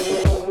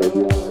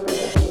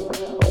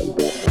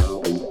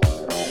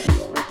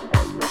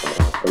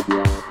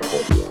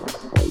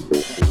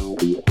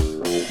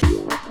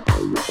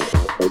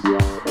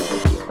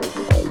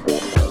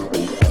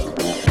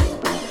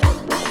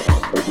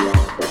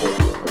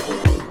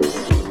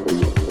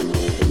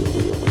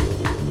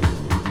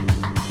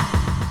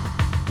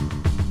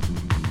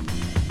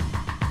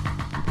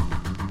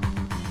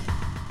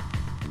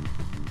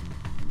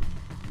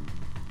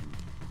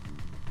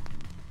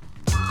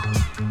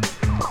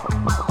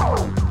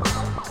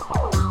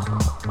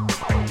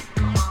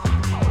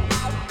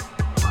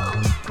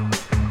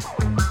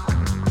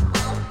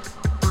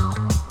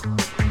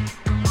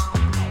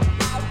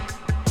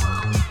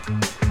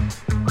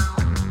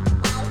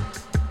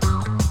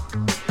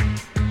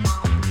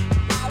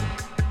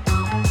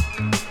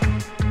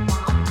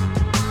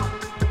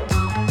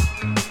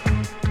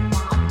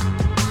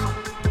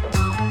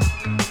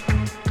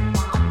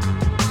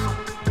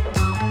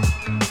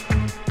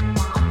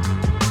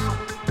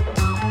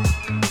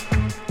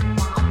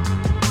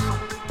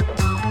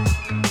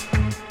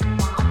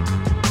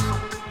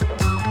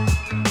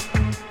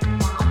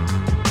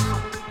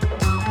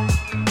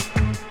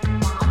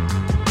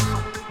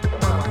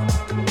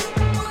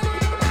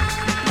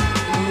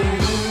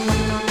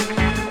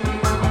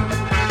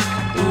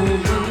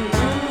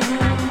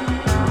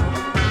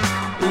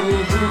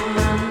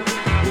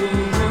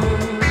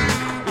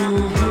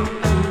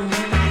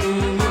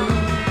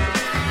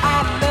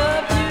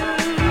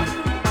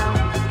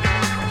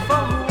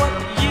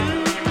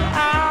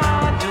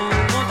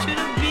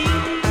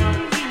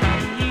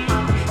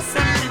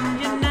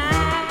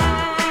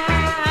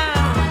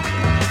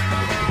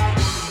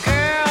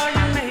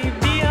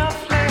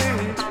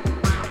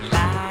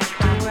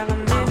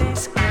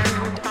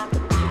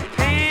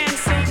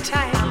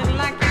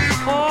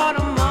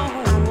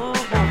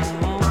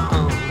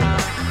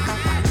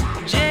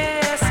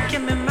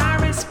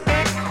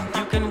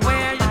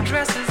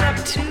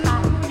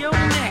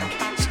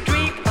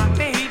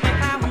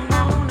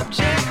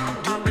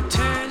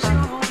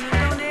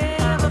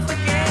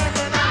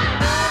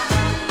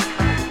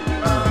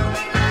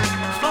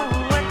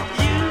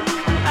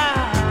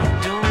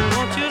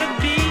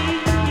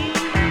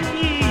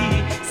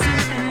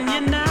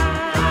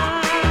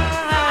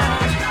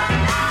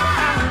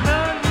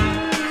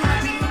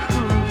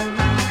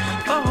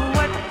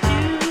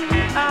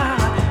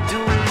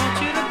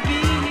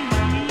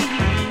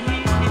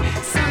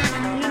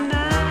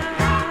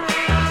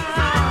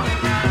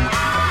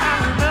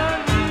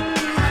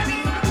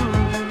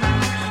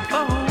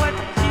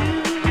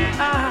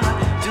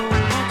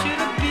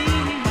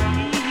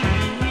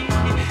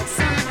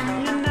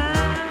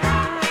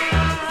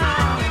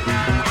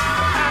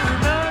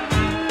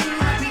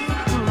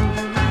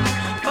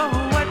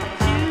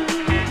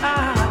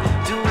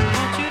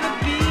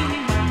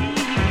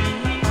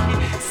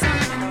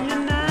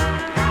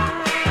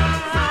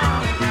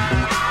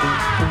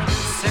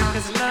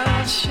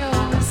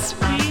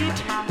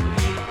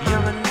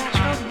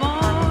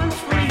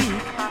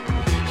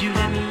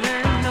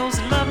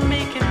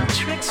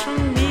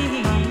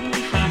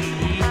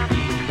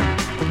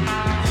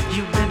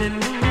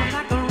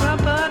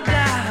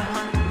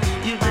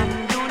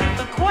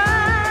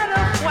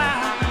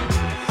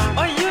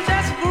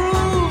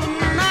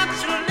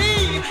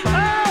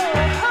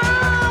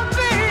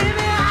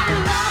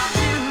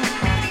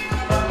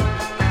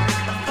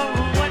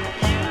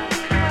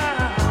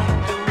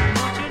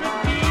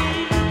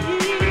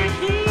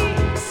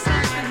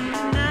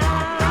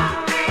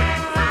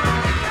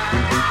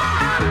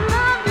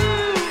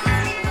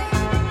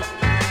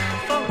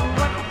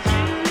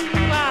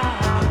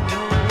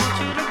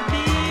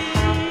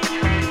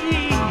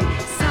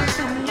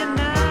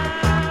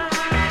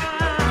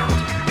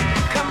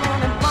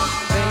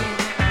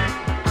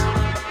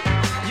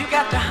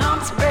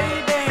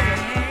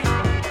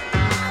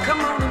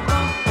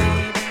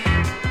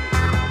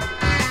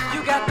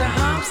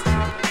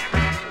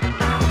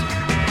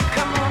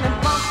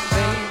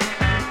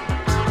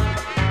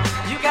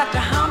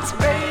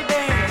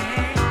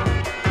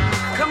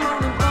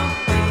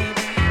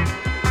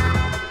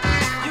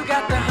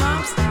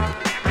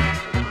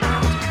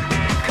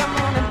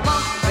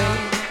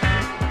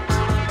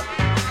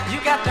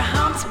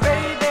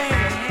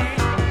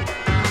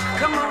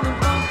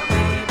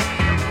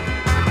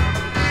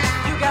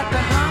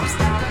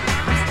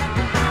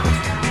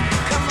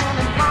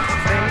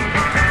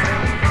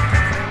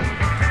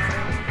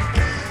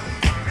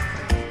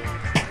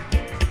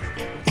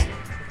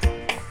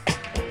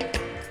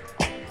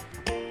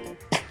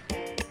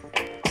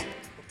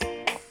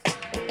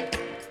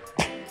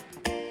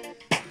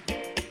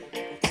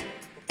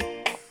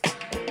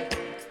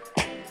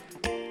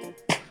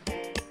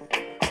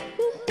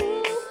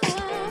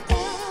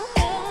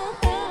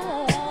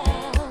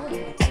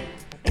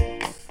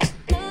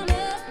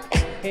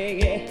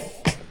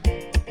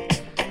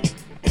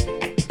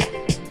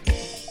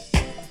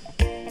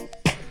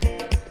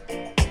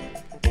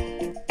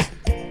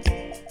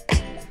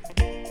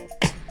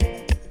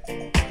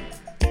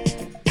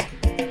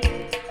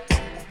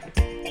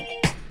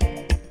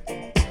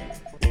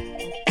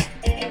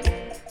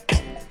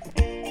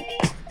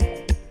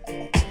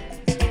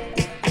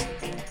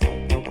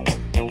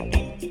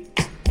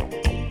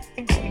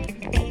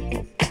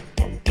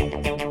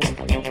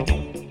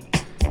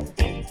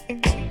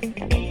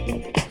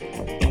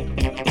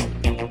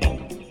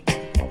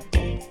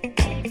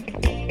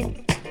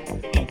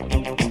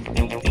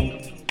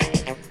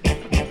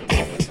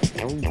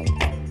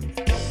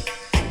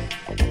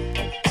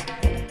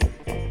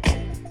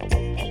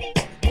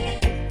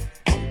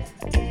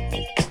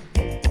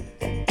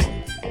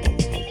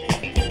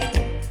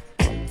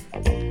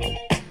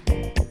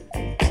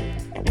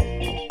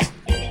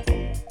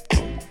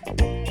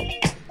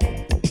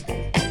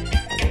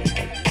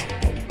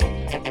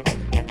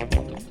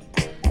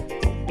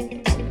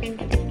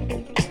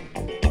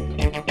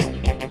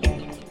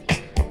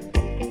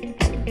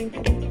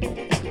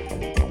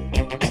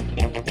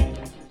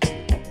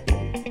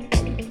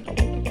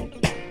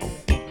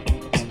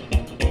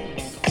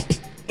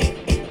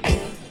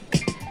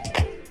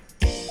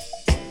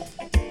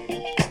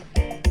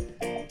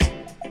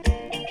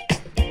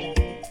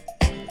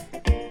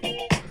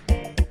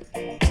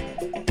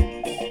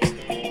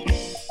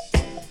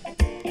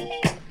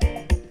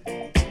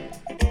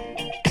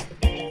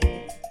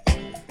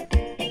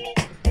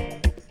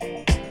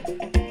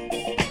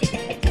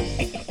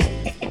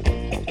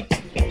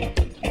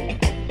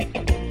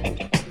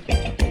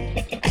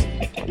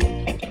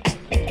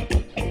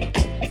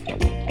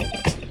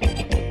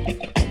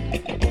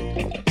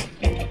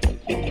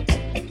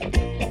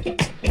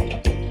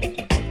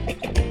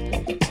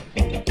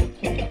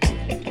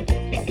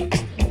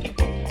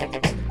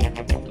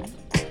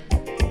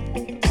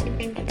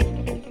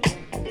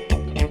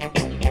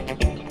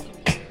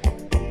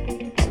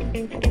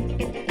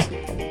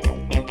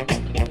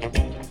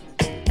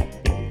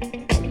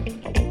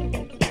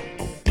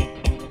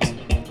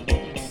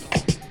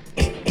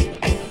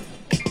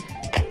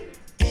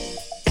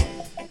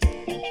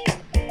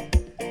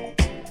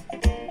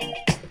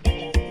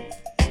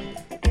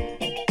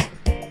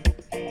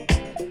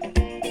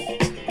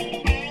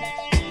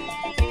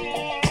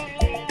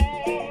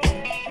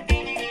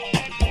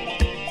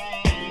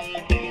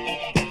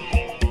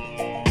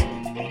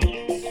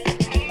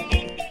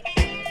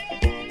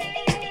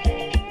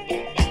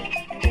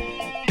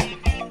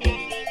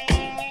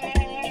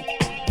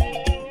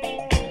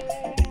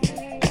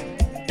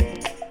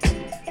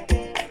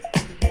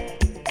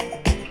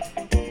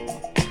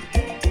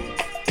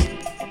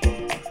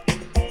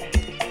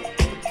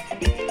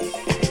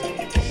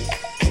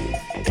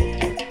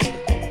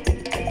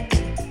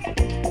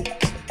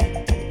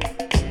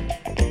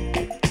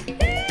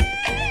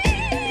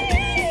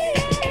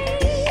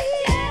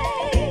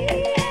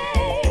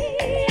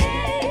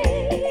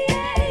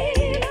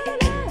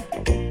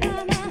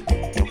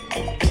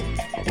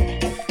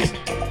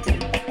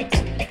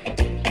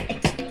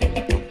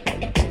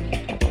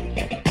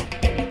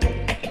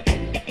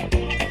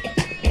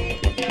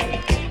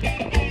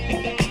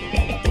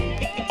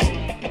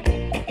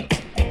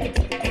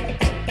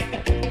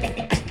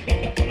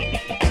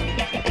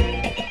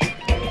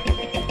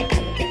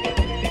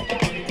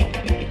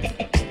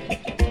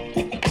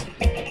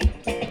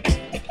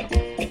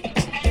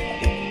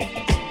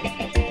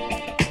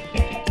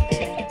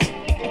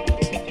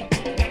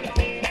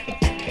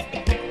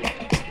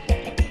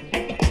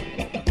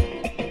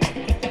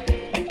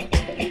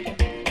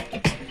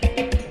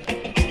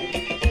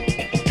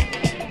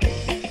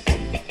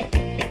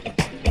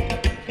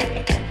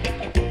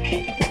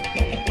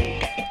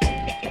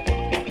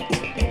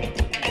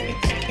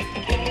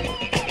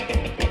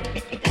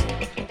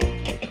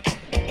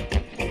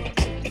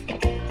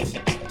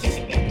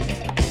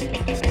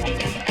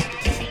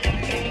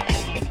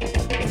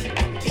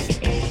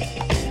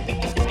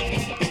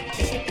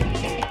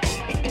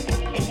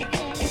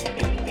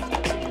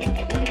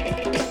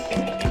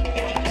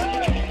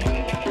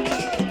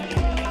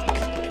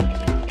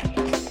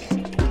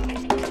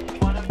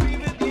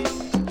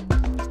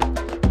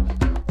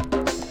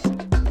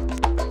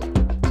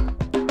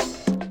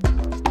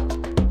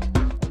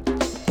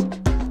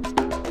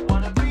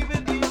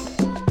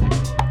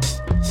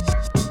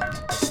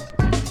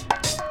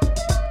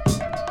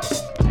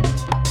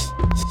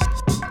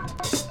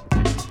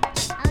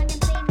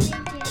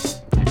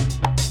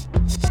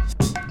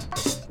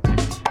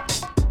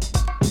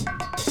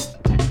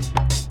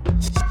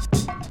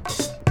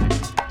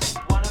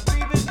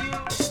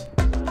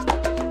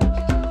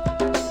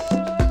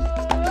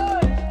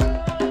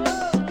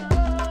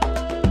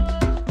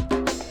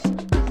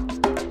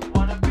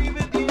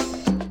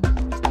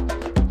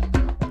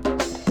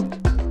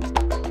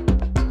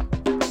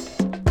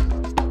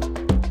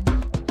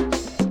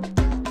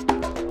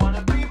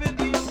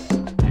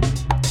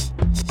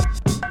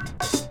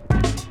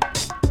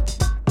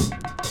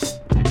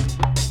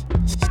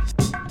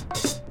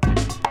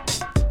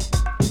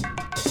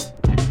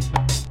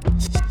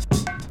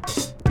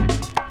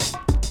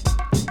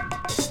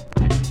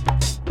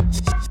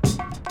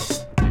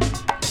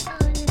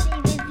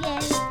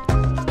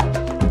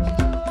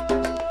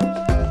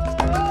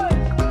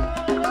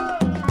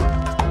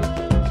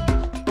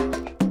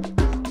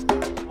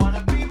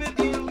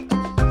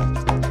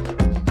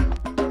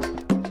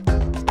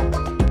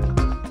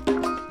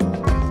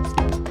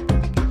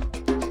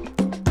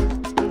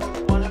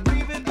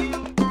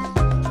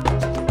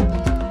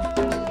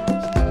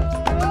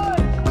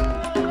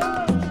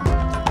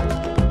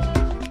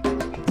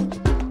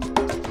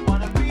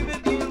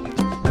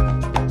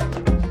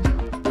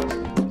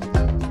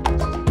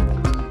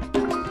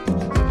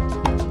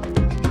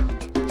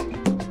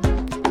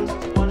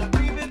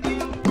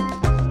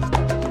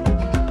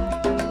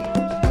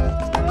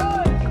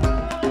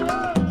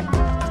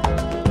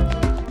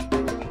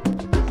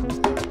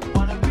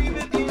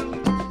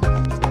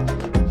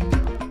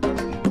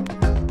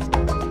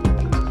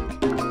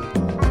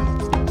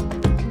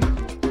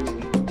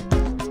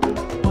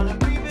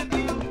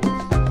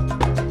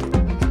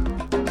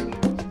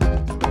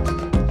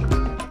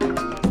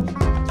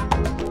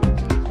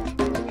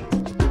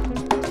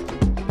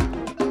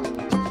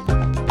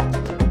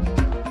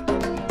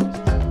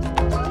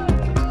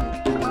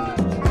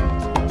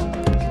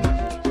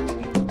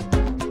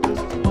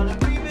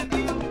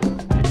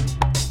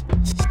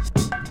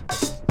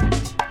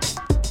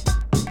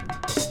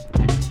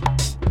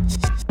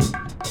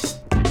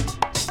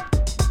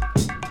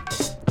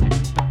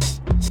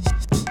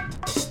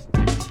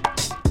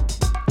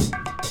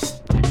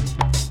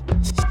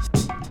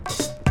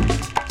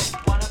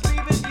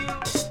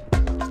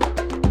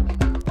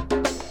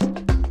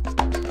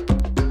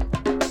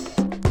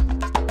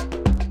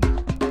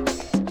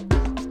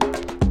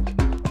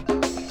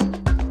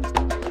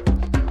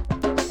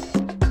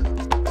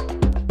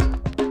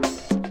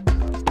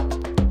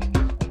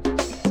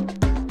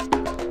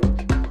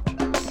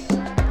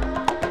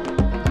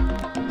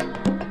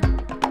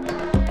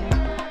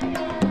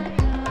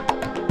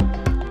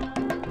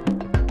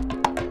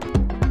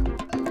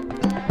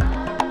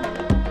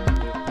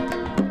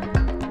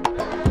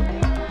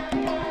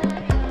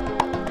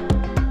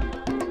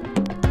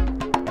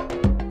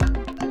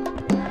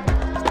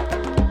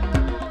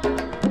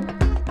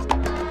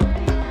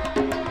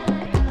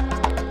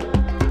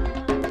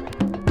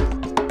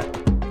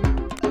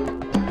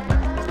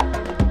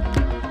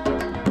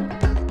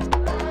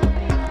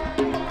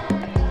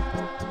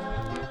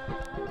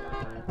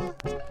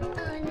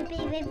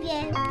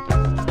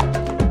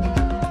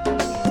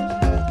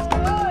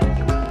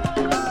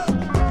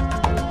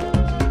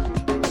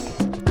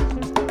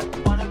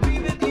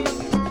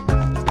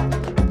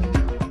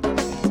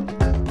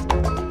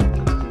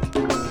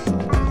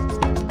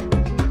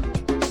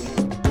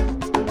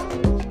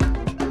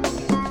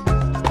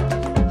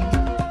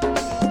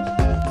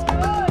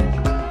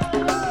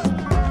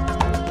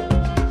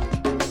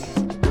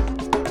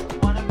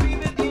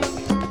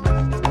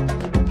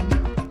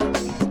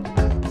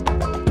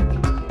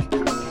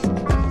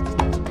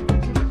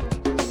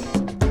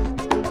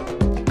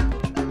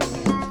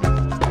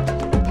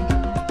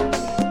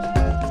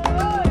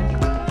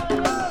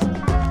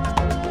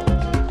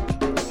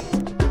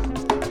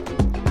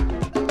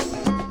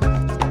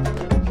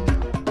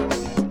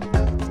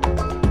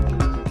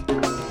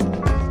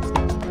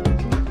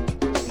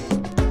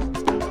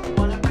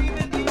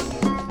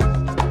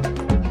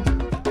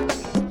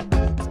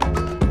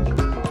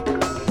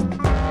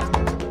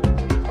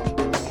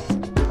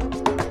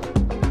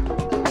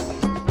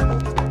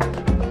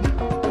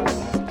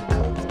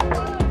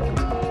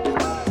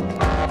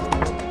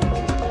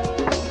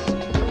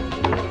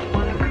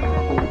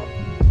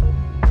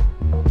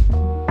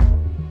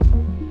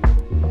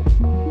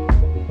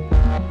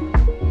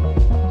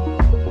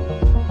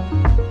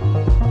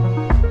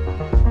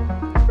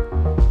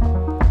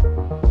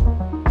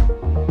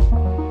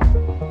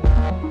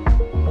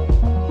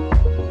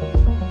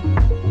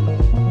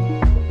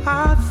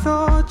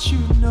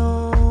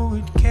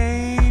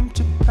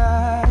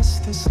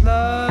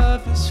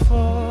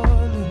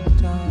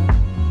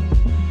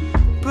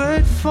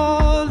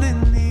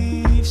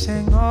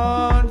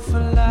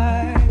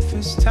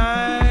 'cause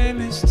time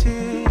is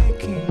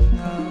ticking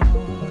out.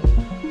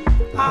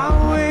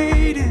 I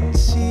wait and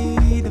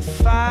see the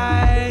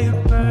fire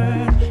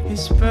burn.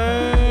 It's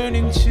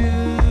burning to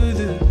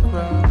the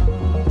ground.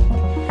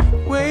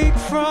 Wake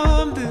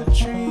from the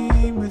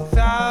dream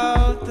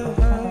without the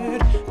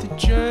hurt. The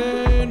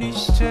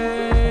journey's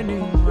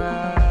turning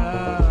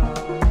round.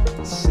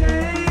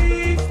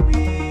 Save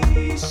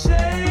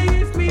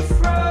me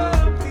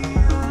from the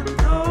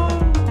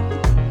unknown.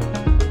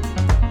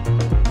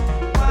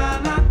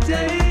 While I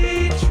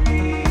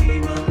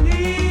daydream or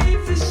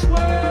leave this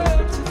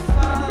world to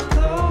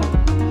follow.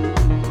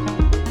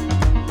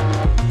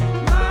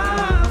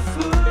 My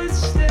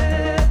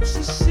footsteps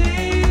are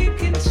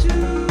sinking to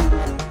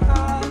the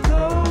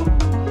hollow.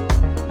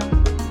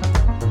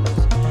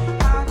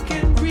 I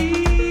can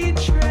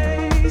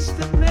retrace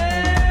the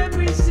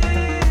memories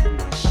in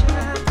my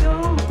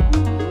shadow.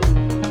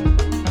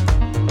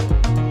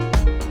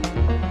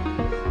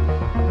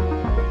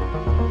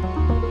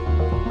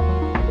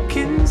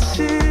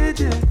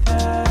 Consider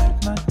that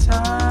my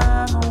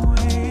time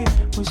away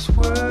was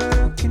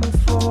working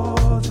for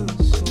the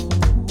soul.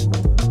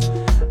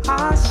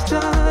 I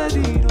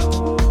studied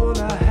all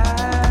I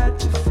had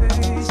to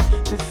face,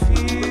 the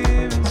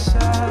fear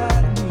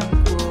inside me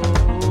grow.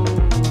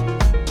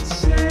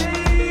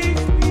 Save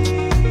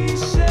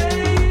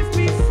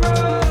me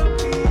from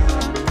the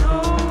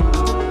unknown.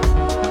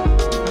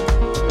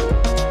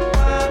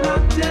 While I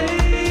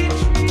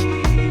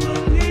daydream or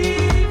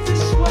leave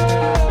this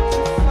world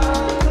to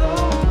follow.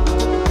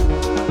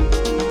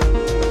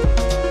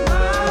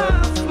 My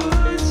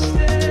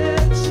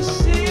footsteps are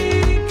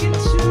sinking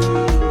to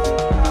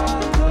the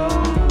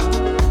hollow.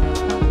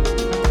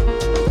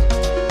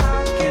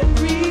 I can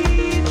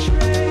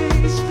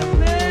retrace the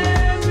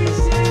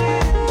memories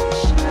in the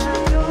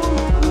shadow.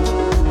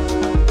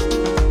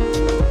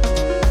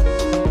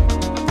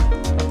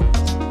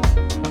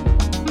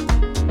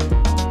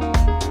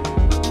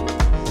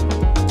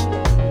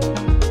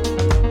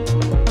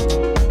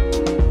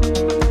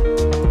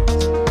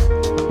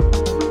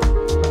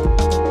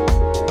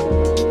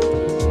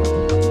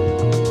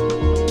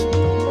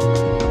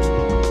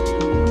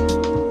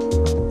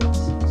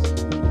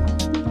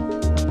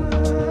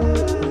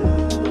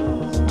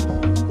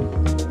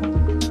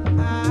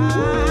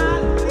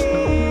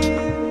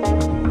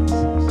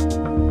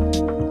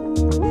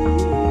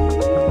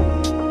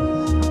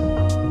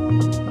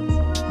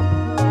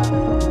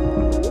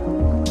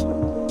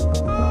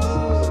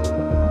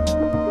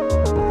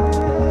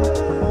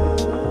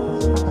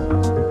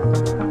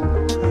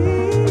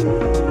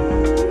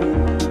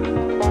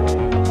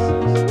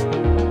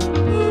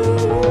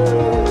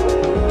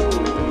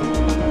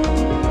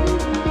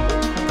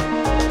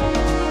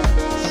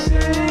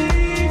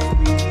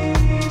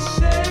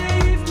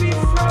 Save me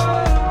from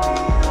the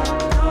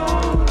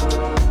unknown.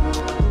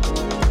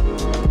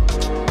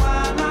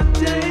 While I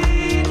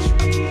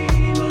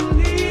daydream or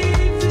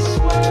leave this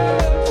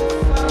world to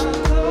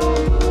follow.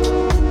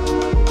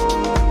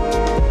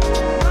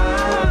 My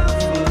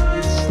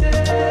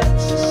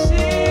footsteps are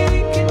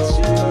sinking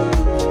to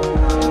the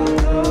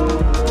hollow.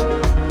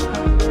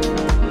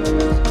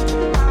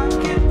 I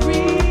can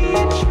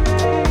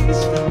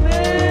retrace the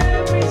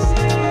memories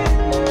in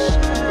the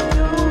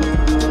shadow.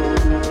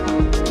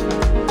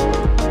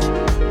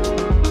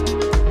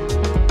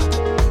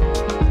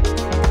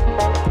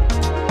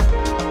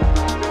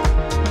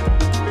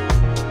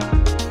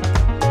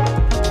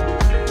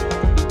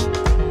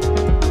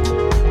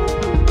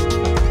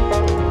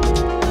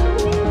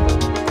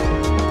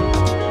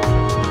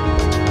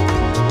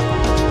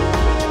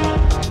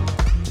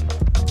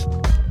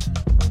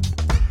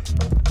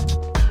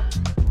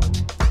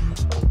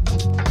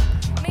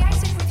 May I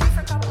sit with you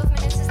for a couple of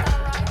minutes? Is that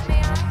alright?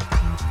 May I?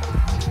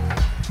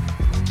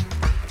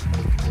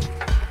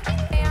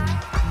 May I?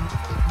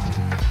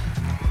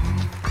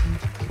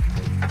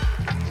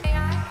 May I? May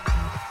I?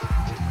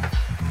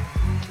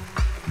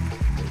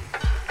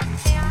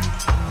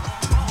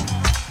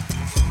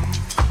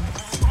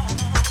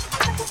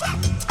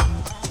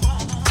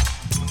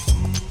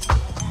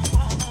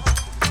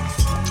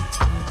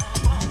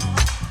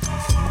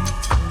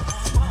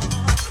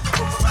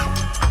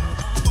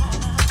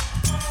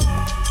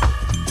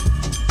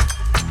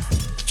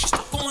 She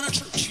stopped going to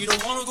church, she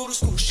don't wanna go to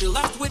school. She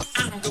left with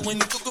anger when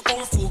you took her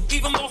for a fool.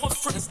 Even though her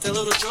friends tell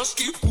her to just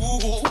keep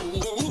cool.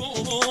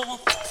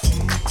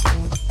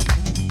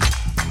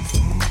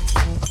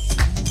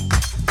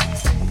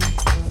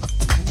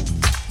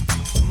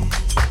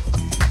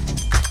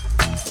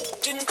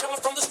 Didn't tell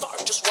her from the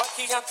start just what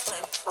he had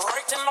planned.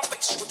 Right in my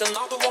face with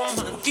another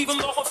woman. Even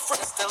though her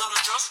friends tell her to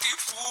just keep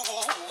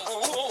cool.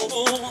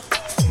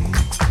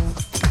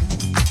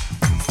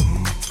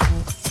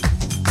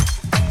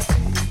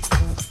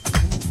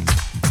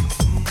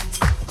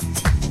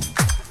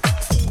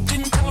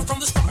 Didn't tell her from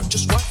the start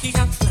just what he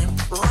had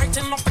planned. Right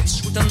in my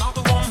face with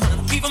another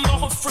woman. Even though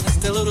her friends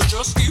tell her to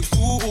just keep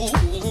cool.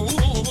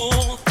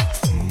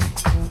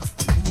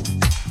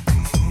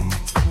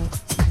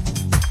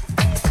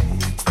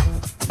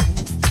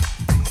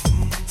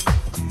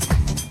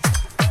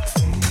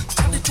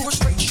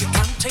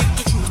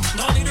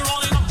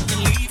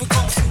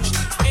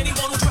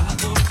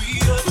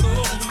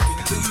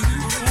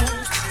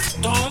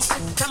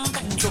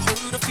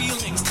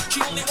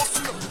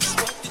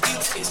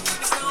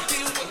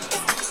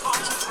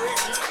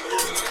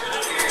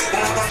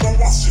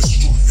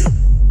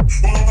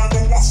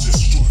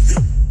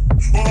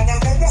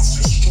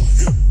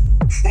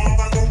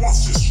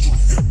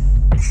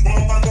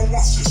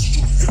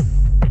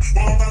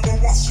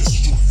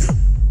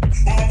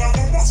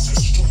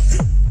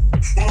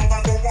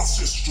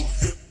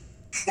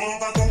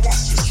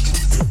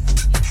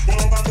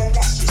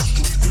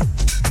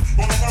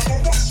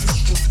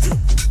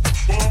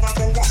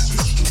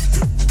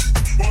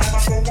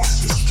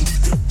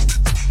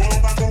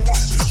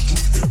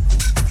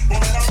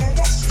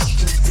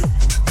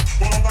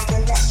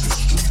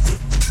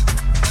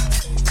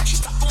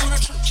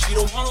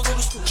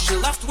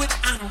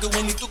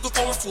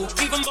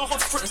 fool, even though her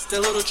friends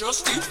tell her to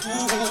just keep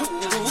cool.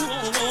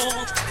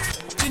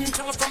 Didn't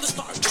tell her from the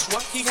start just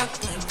what he had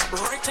planned.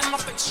 Right in my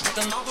face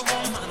with another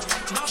woman.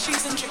 Now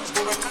she's in jail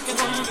for attacking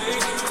on me.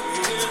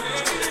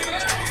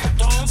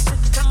 Don't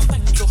freaking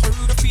think you'll hurt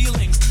her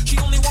feelings. She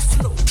only wants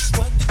to know just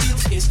what the deal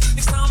is.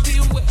 Next time be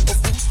aware of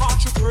whose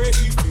heart you break.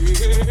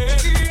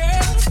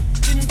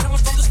 Didn't tell her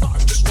from the start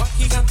just what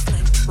he had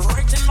planned.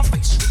 Right in my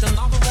face with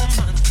another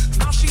woman.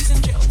 Now she's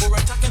in jail for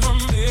attacking on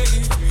me.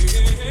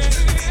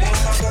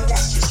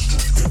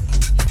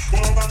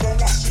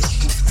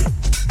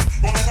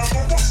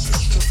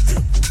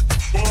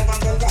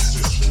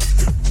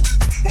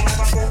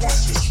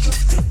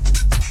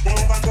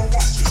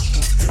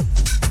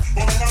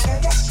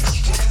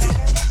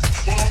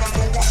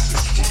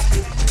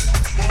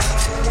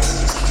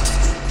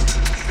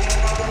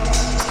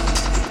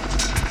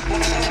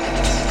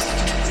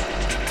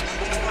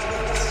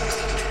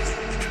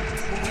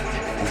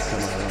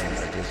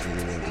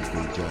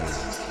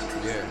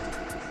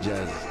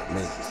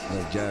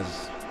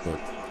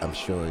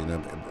 Sure, you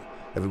know,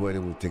 everybody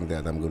will think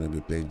that I'm going to be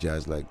playing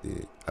jazz like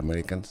the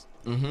Americans.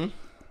 Mm-hmm.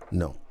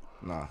 No.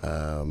 Nah.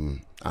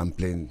 I'm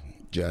playing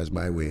jazz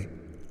my way.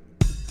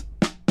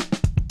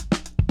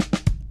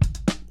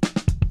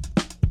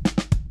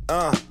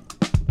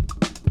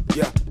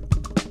 Yeah.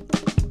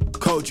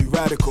 Koji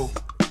Radical.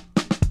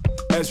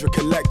 Ezra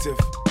Collective.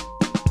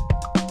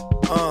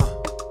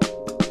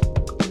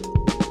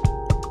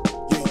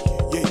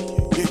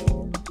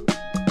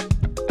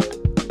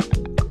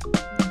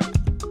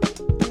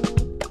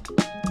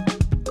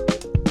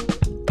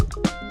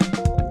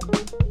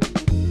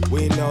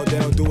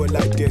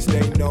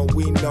 They know,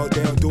 we know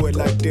they don't do it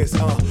like this.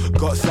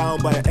 Got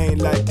sound but it ain't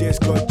like this.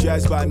 Got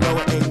jazz but I know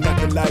it ain't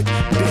nothing like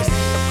this.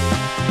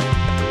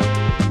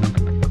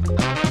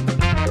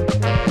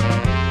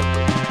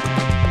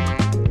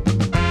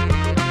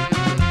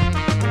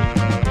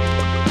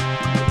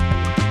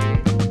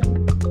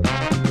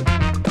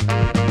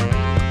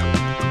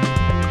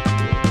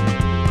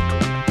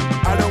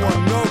 I don't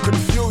want no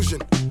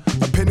confusion.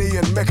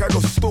 Opinion make I go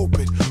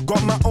stupid.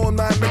 Got my own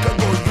mind, make I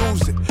go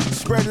use it.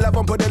 Spread love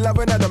and put the love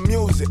into the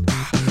music.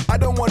 I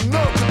don't want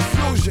no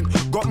confusion.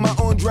 Got my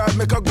own drive,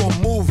 make her go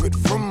move it.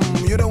 From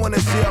you don't wanna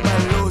see a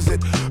man lose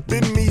it.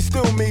 Been me,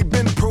 still me,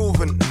 been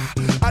proven.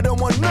 I don't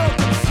want no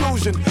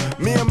confusion.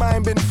 Me and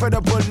mine been fed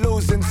up with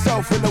losing.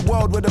 Self in the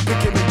world with the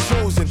picking and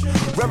choosing.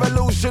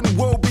 Revolution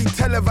will be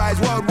televised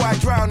worldwide.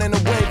 Drown in a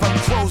wave I'm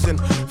frozen.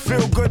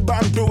 Feel good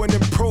but I'm doing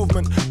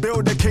improvement.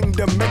 Build a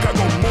kingdom, make her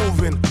go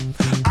moving.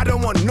 I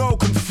don't want no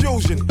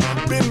confusion.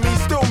 Been me,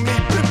 still me,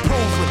 been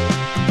proven.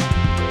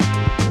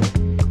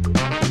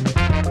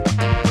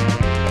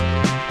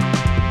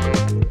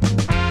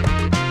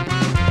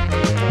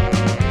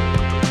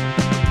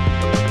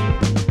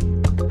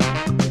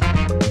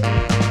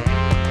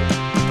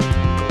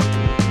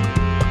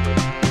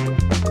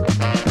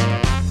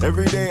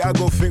 Every day I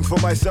go think for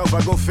myself,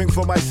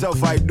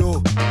 I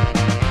do.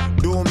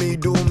 Do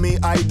me,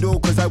 I do.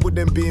 Cause I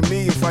wouldn't be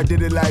me if I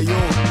did it like you.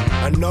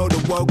 I know the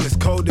world is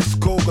cold, it's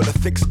cool. Got a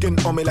thick skin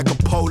on me like a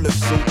polar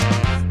suit.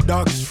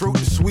 Darkest fruit,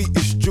 the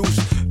sweetest juice.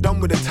 Done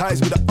with the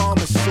ties with the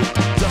armor suit.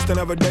 Just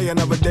another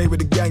day with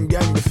the gang.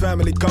 The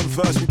family come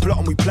first, we plot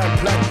and we plan.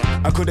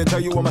 I couldn't tell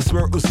you where my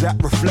spirit was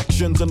at.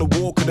 Reflections on the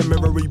wall, couldn't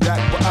mirror me back.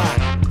 But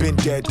I been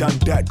there, done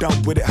that,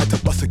 done with it. Had to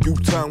bust a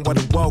U-turn while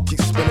the world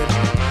keeps spinning.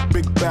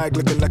 Big bag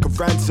looking like a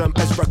ransom.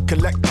 Ezra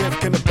Collective,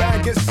 can the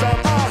bag get some?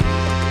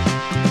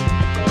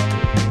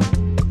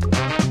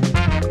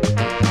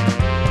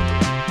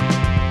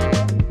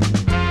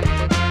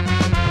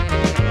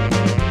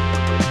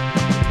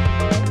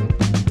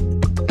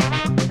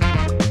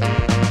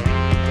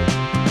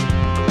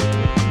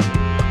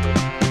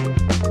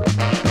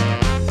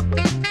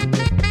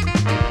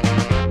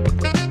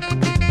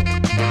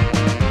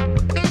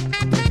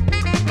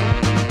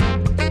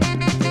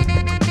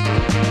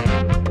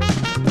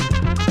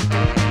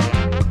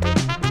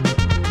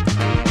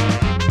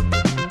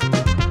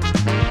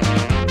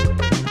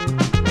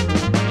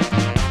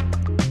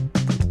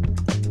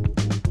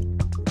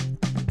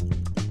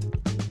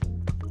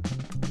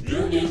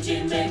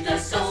 Unity make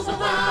us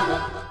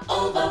overpower.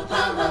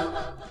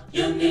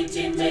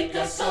 Unity make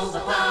us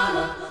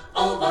overpower.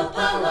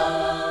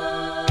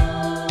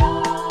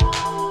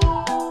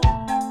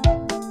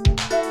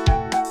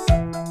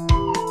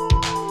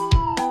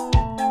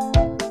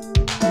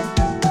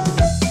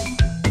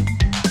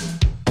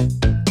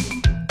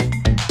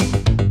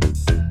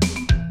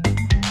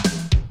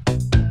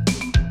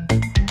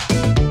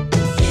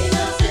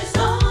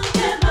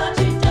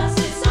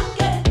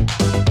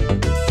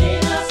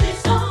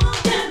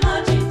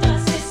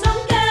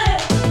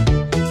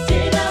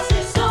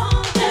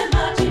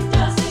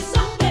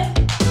 Sonke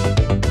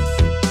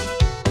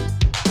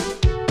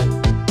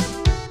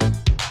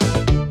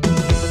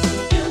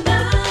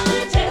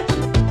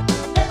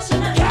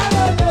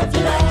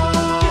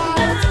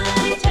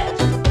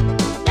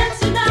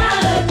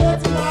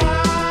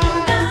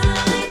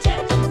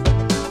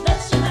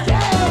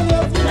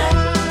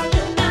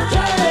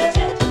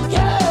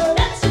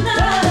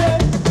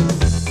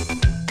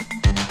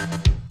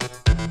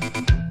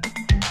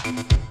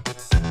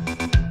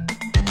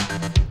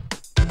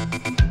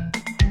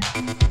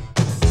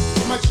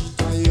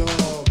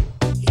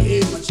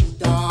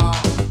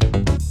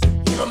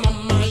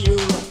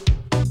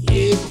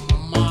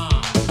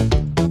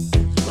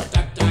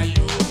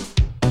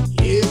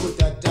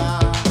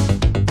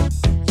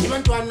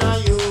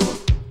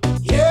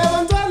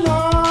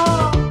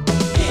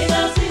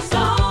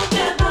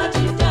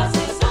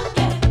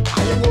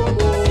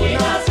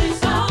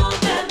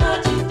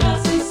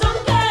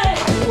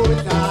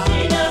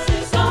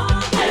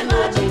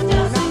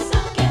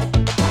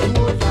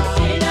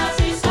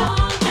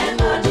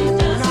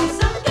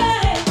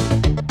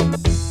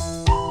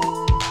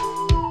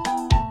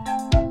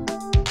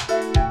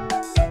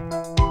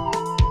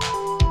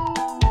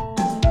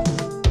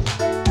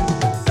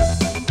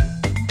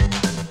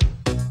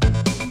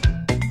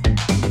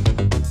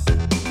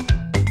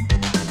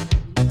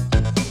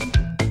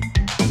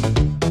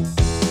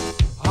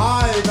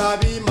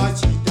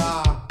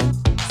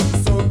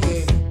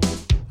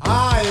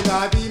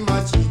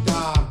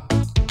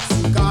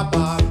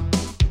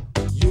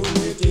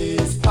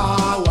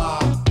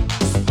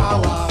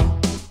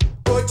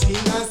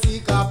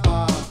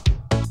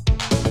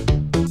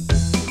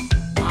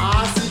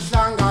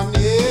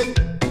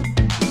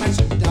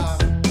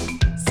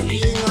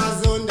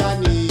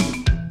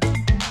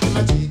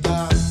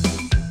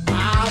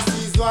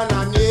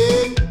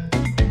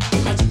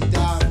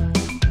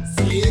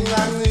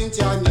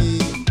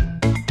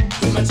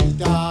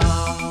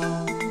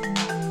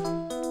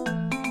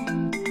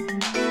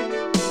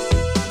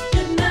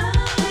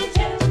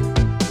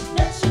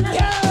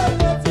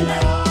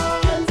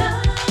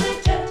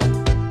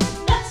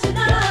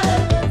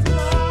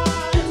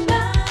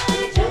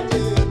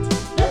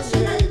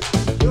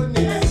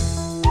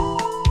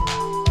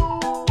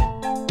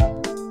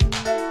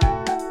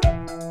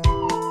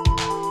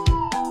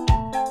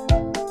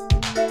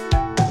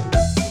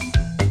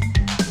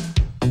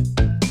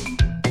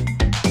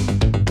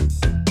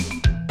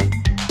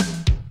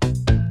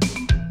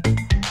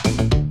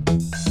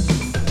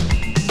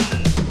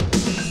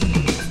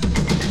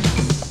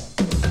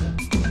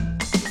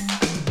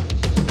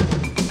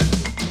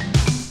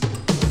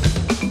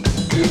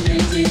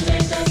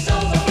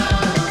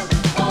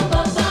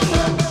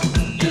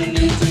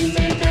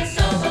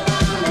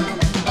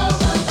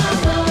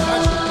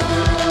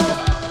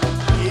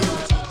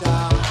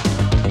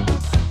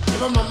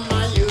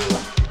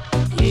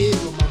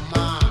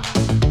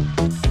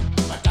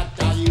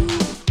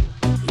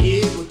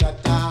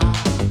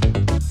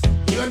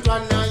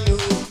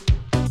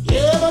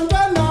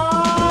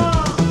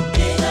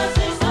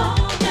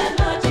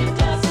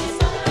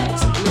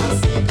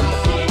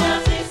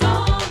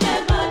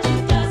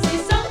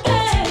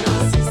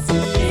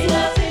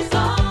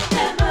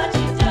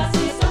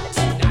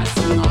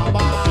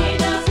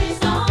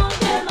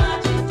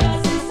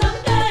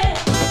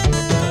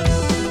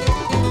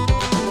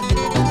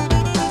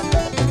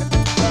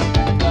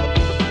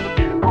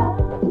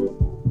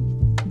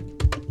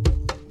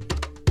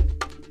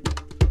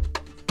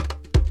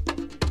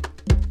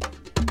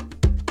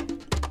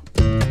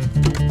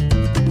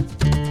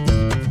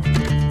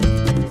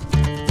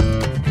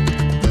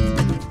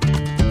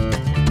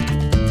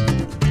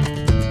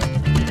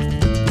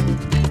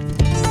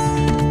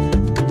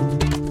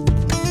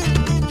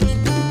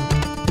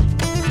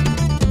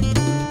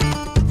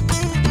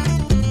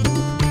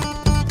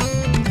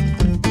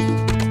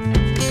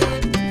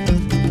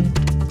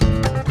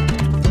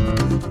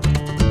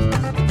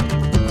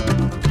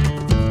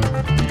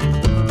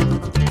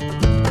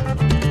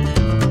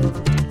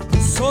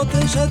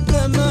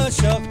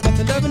تماشى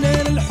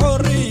قتلبنا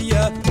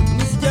للحرية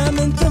نسجى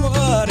من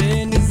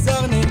تمغاري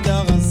نزغني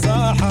داغ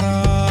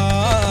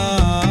الصحراء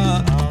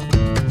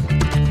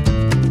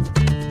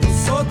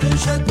الصوت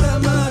شد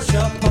تماشى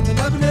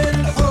قتلبنا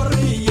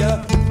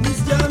للحرية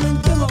نسجى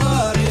من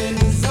تمغاري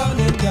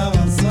نزغني داغ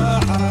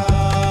الصحراء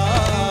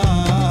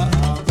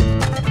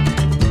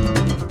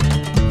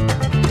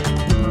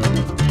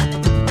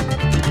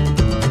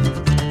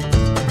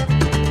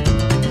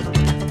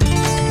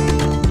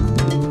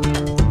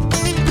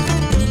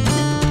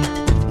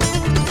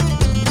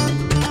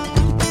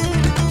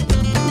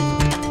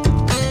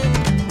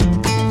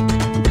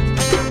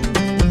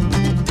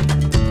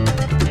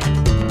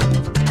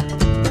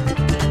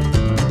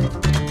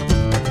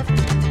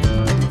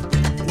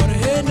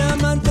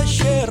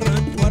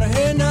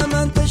ورهينا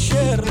ما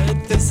انتشر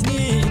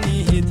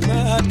التسنيني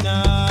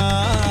يتمنى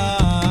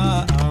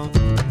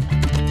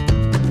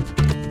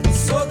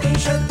الصوت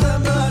انشد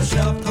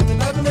تماشى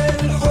قتلبنا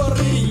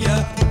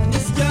الحرية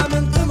نسقى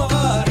من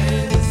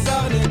تمغاري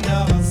نزغني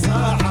داغ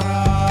الصحراء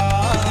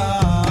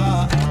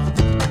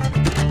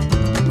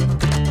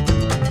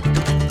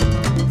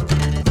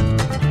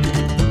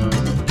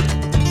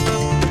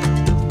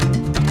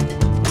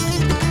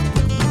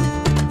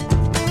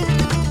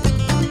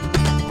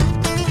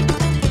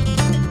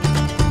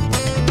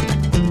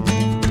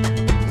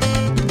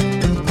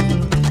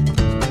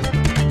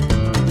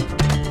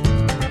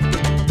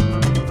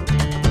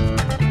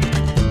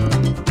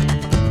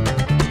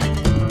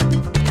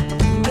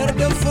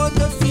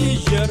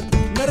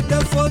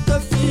نردف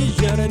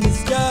وتفيجر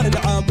نسكار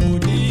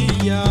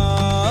العبودية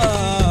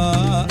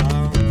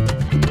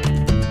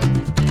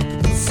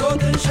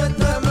الصوت انشد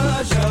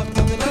تماشى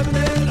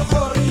قتلبنا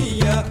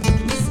الحرية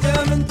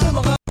نسكى من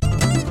تمغى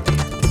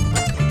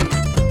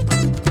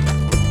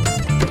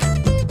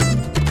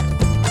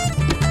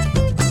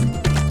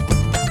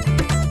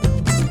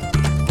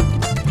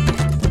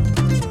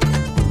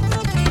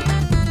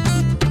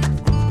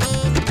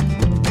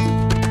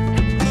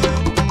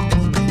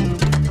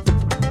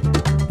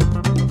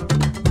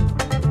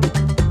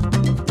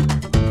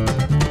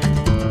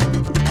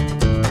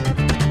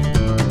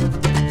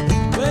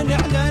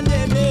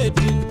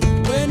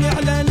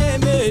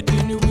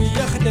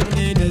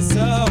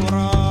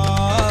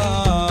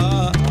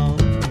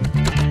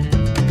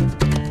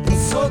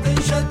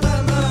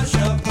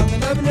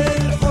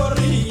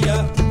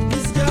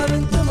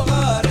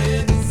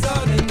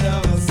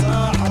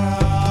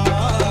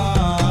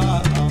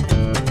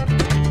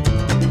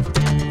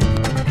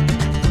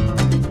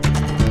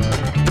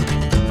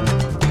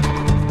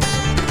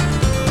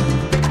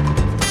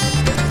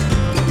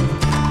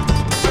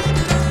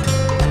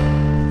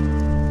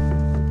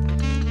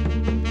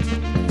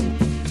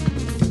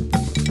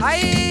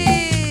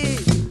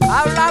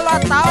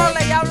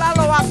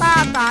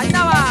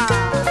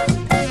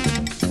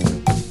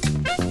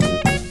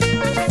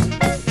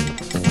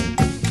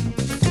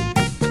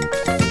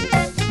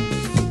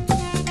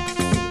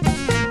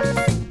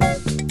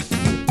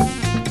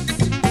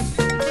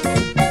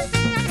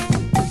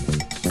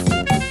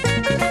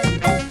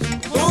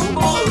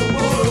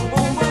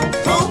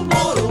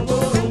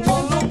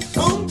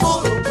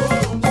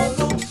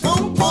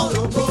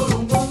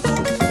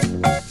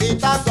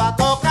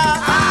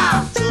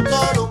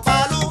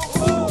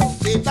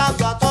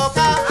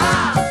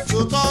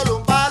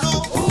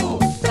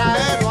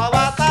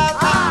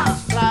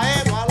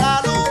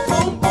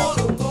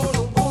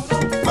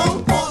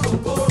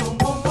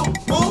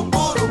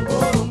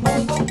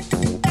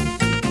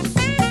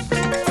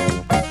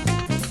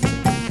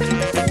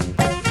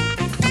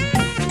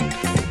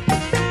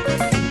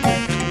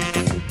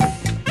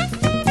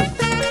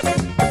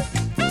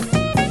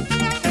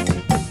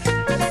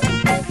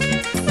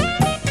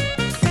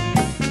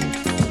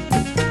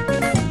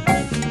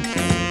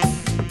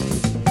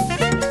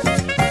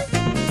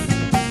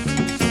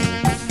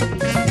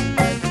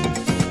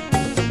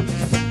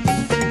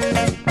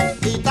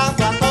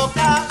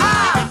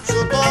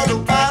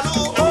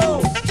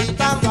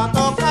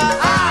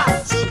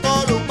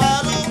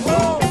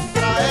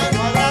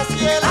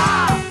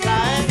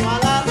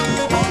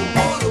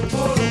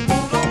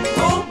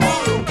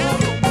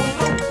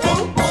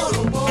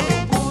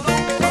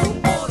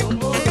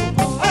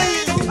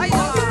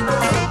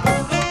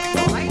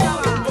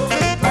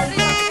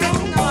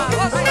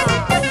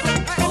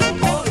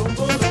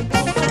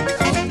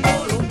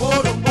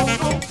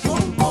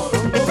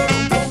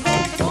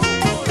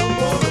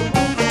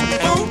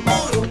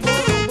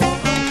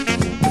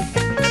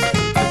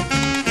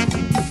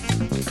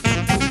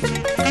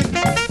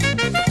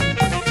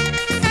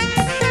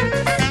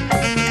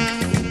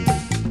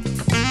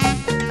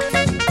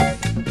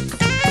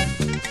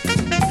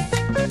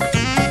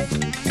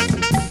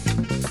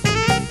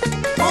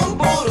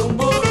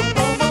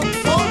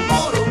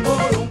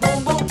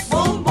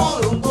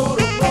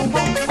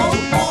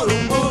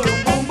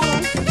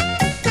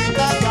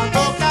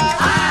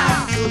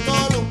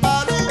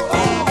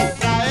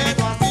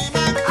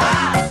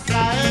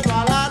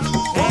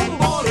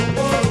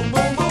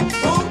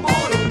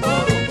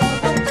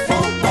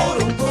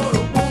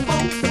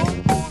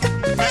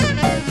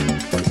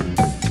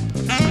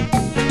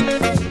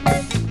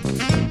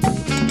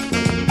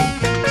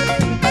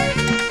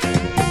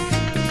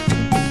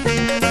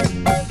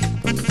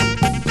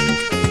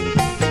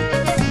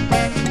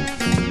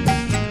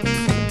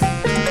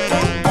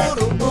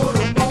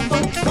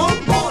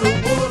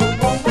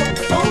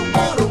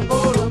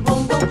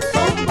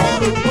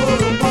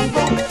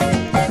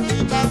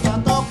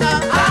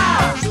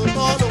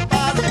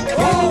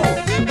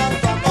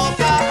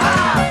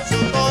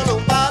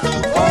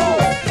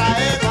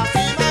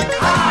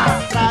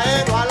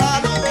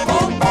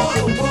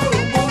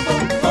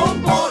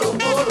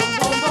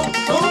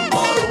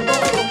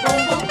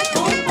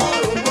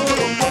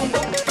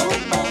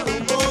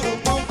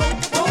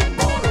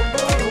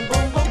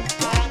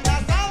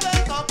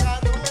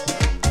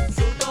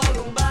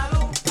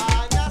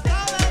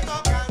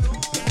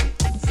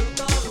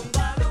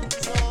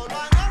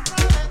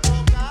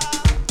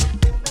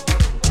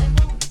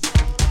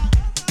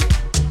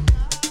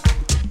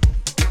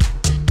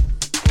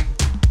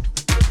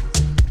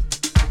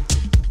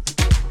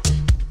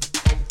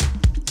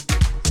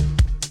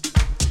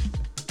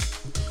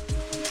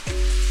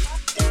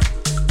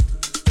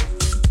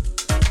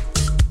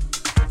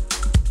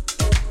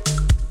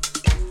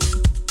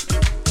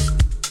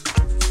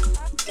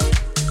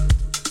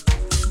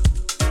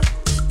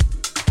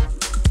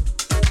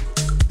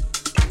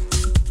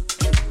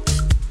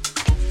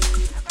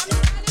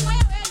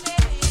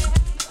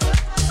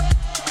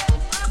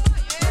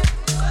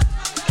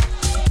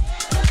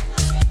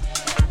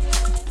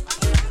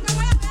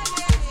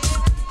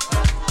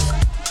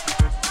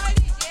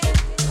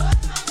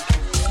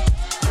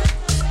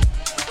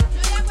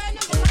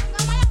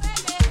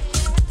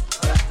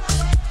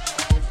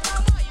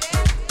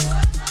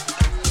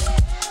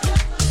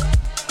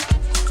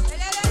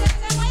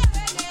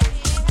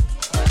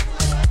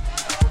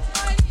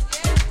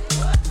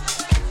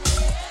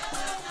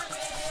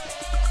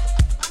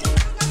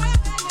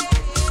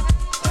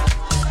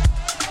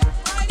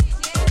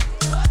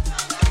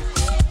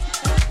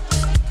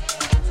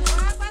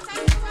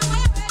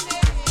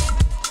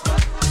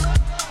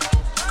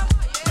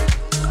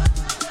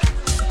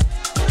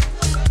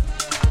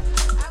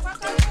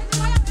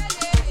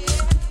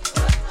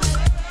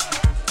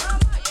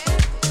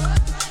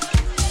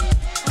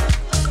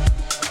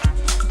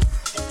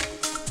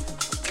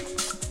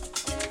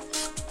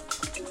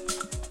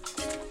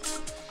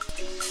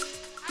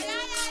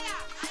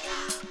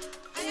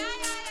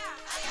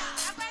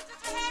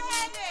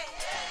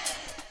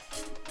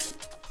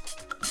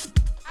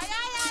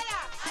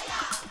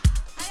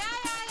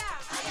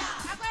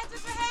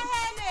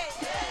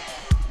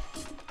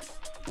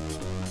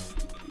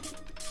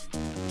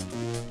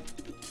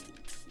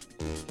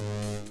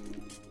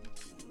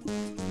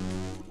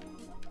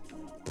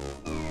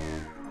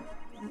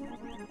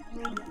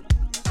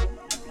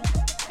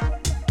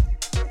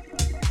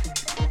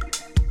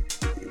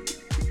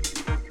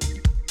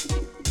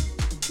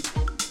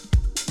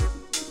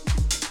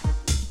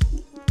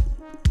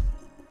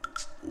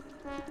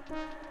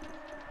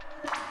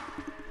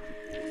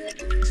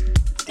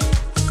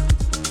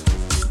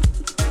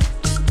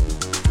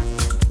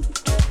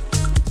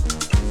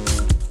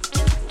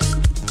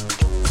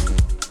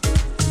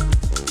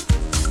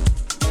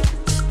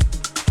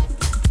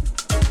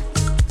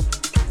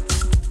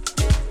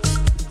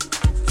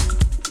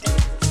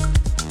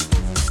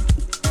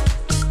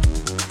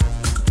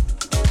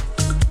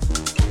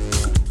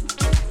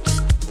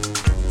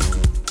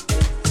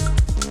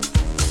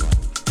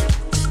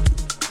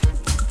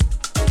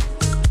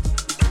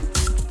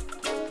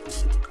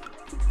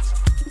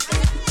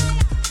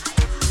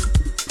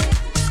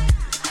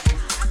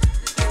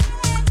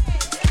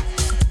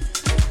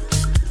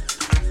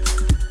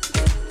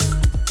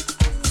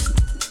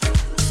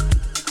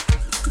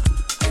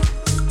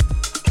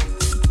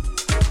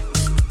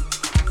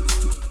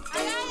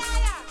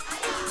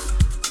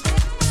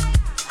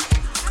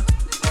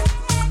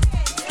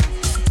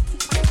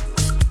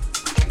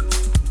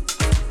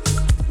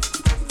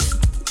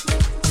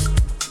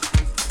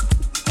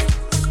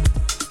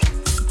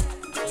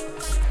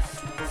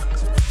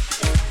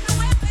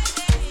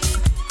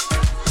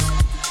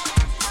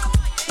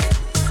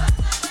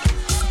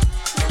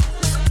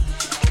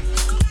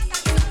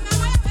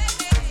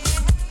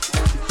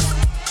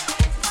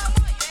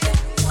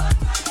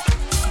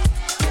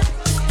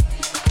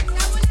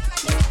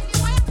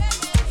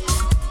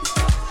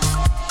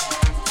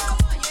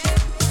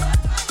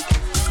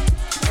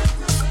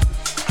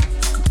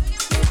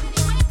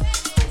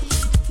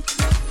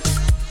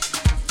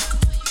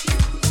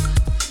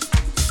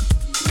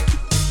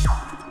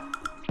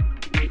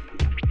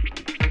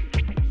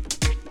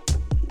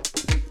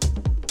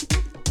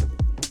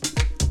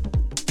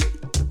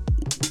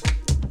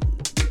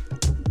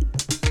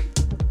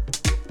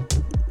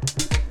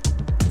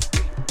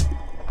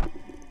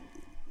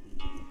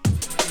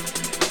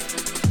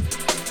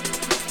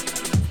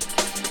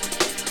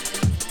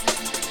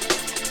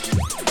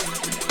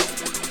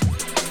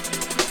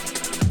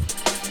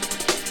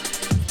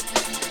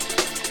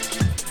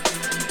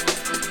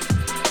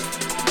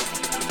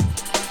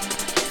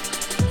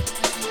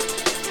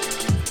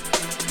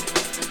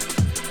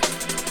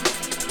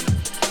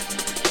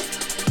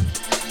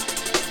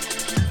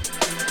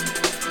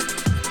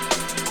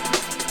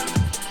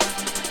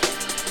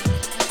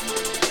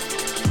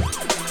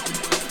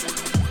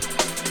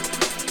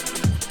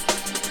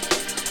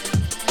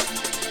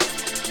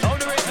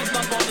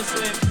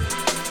to it.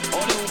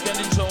 Only who can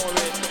enjoy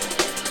it.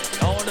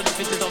 Only the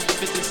fittest of the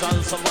fittest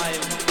shall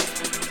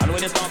survive. And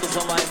when you start to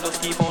survive,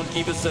 just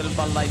keep yourself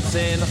alive.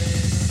 Saying,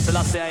 till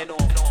I say I know.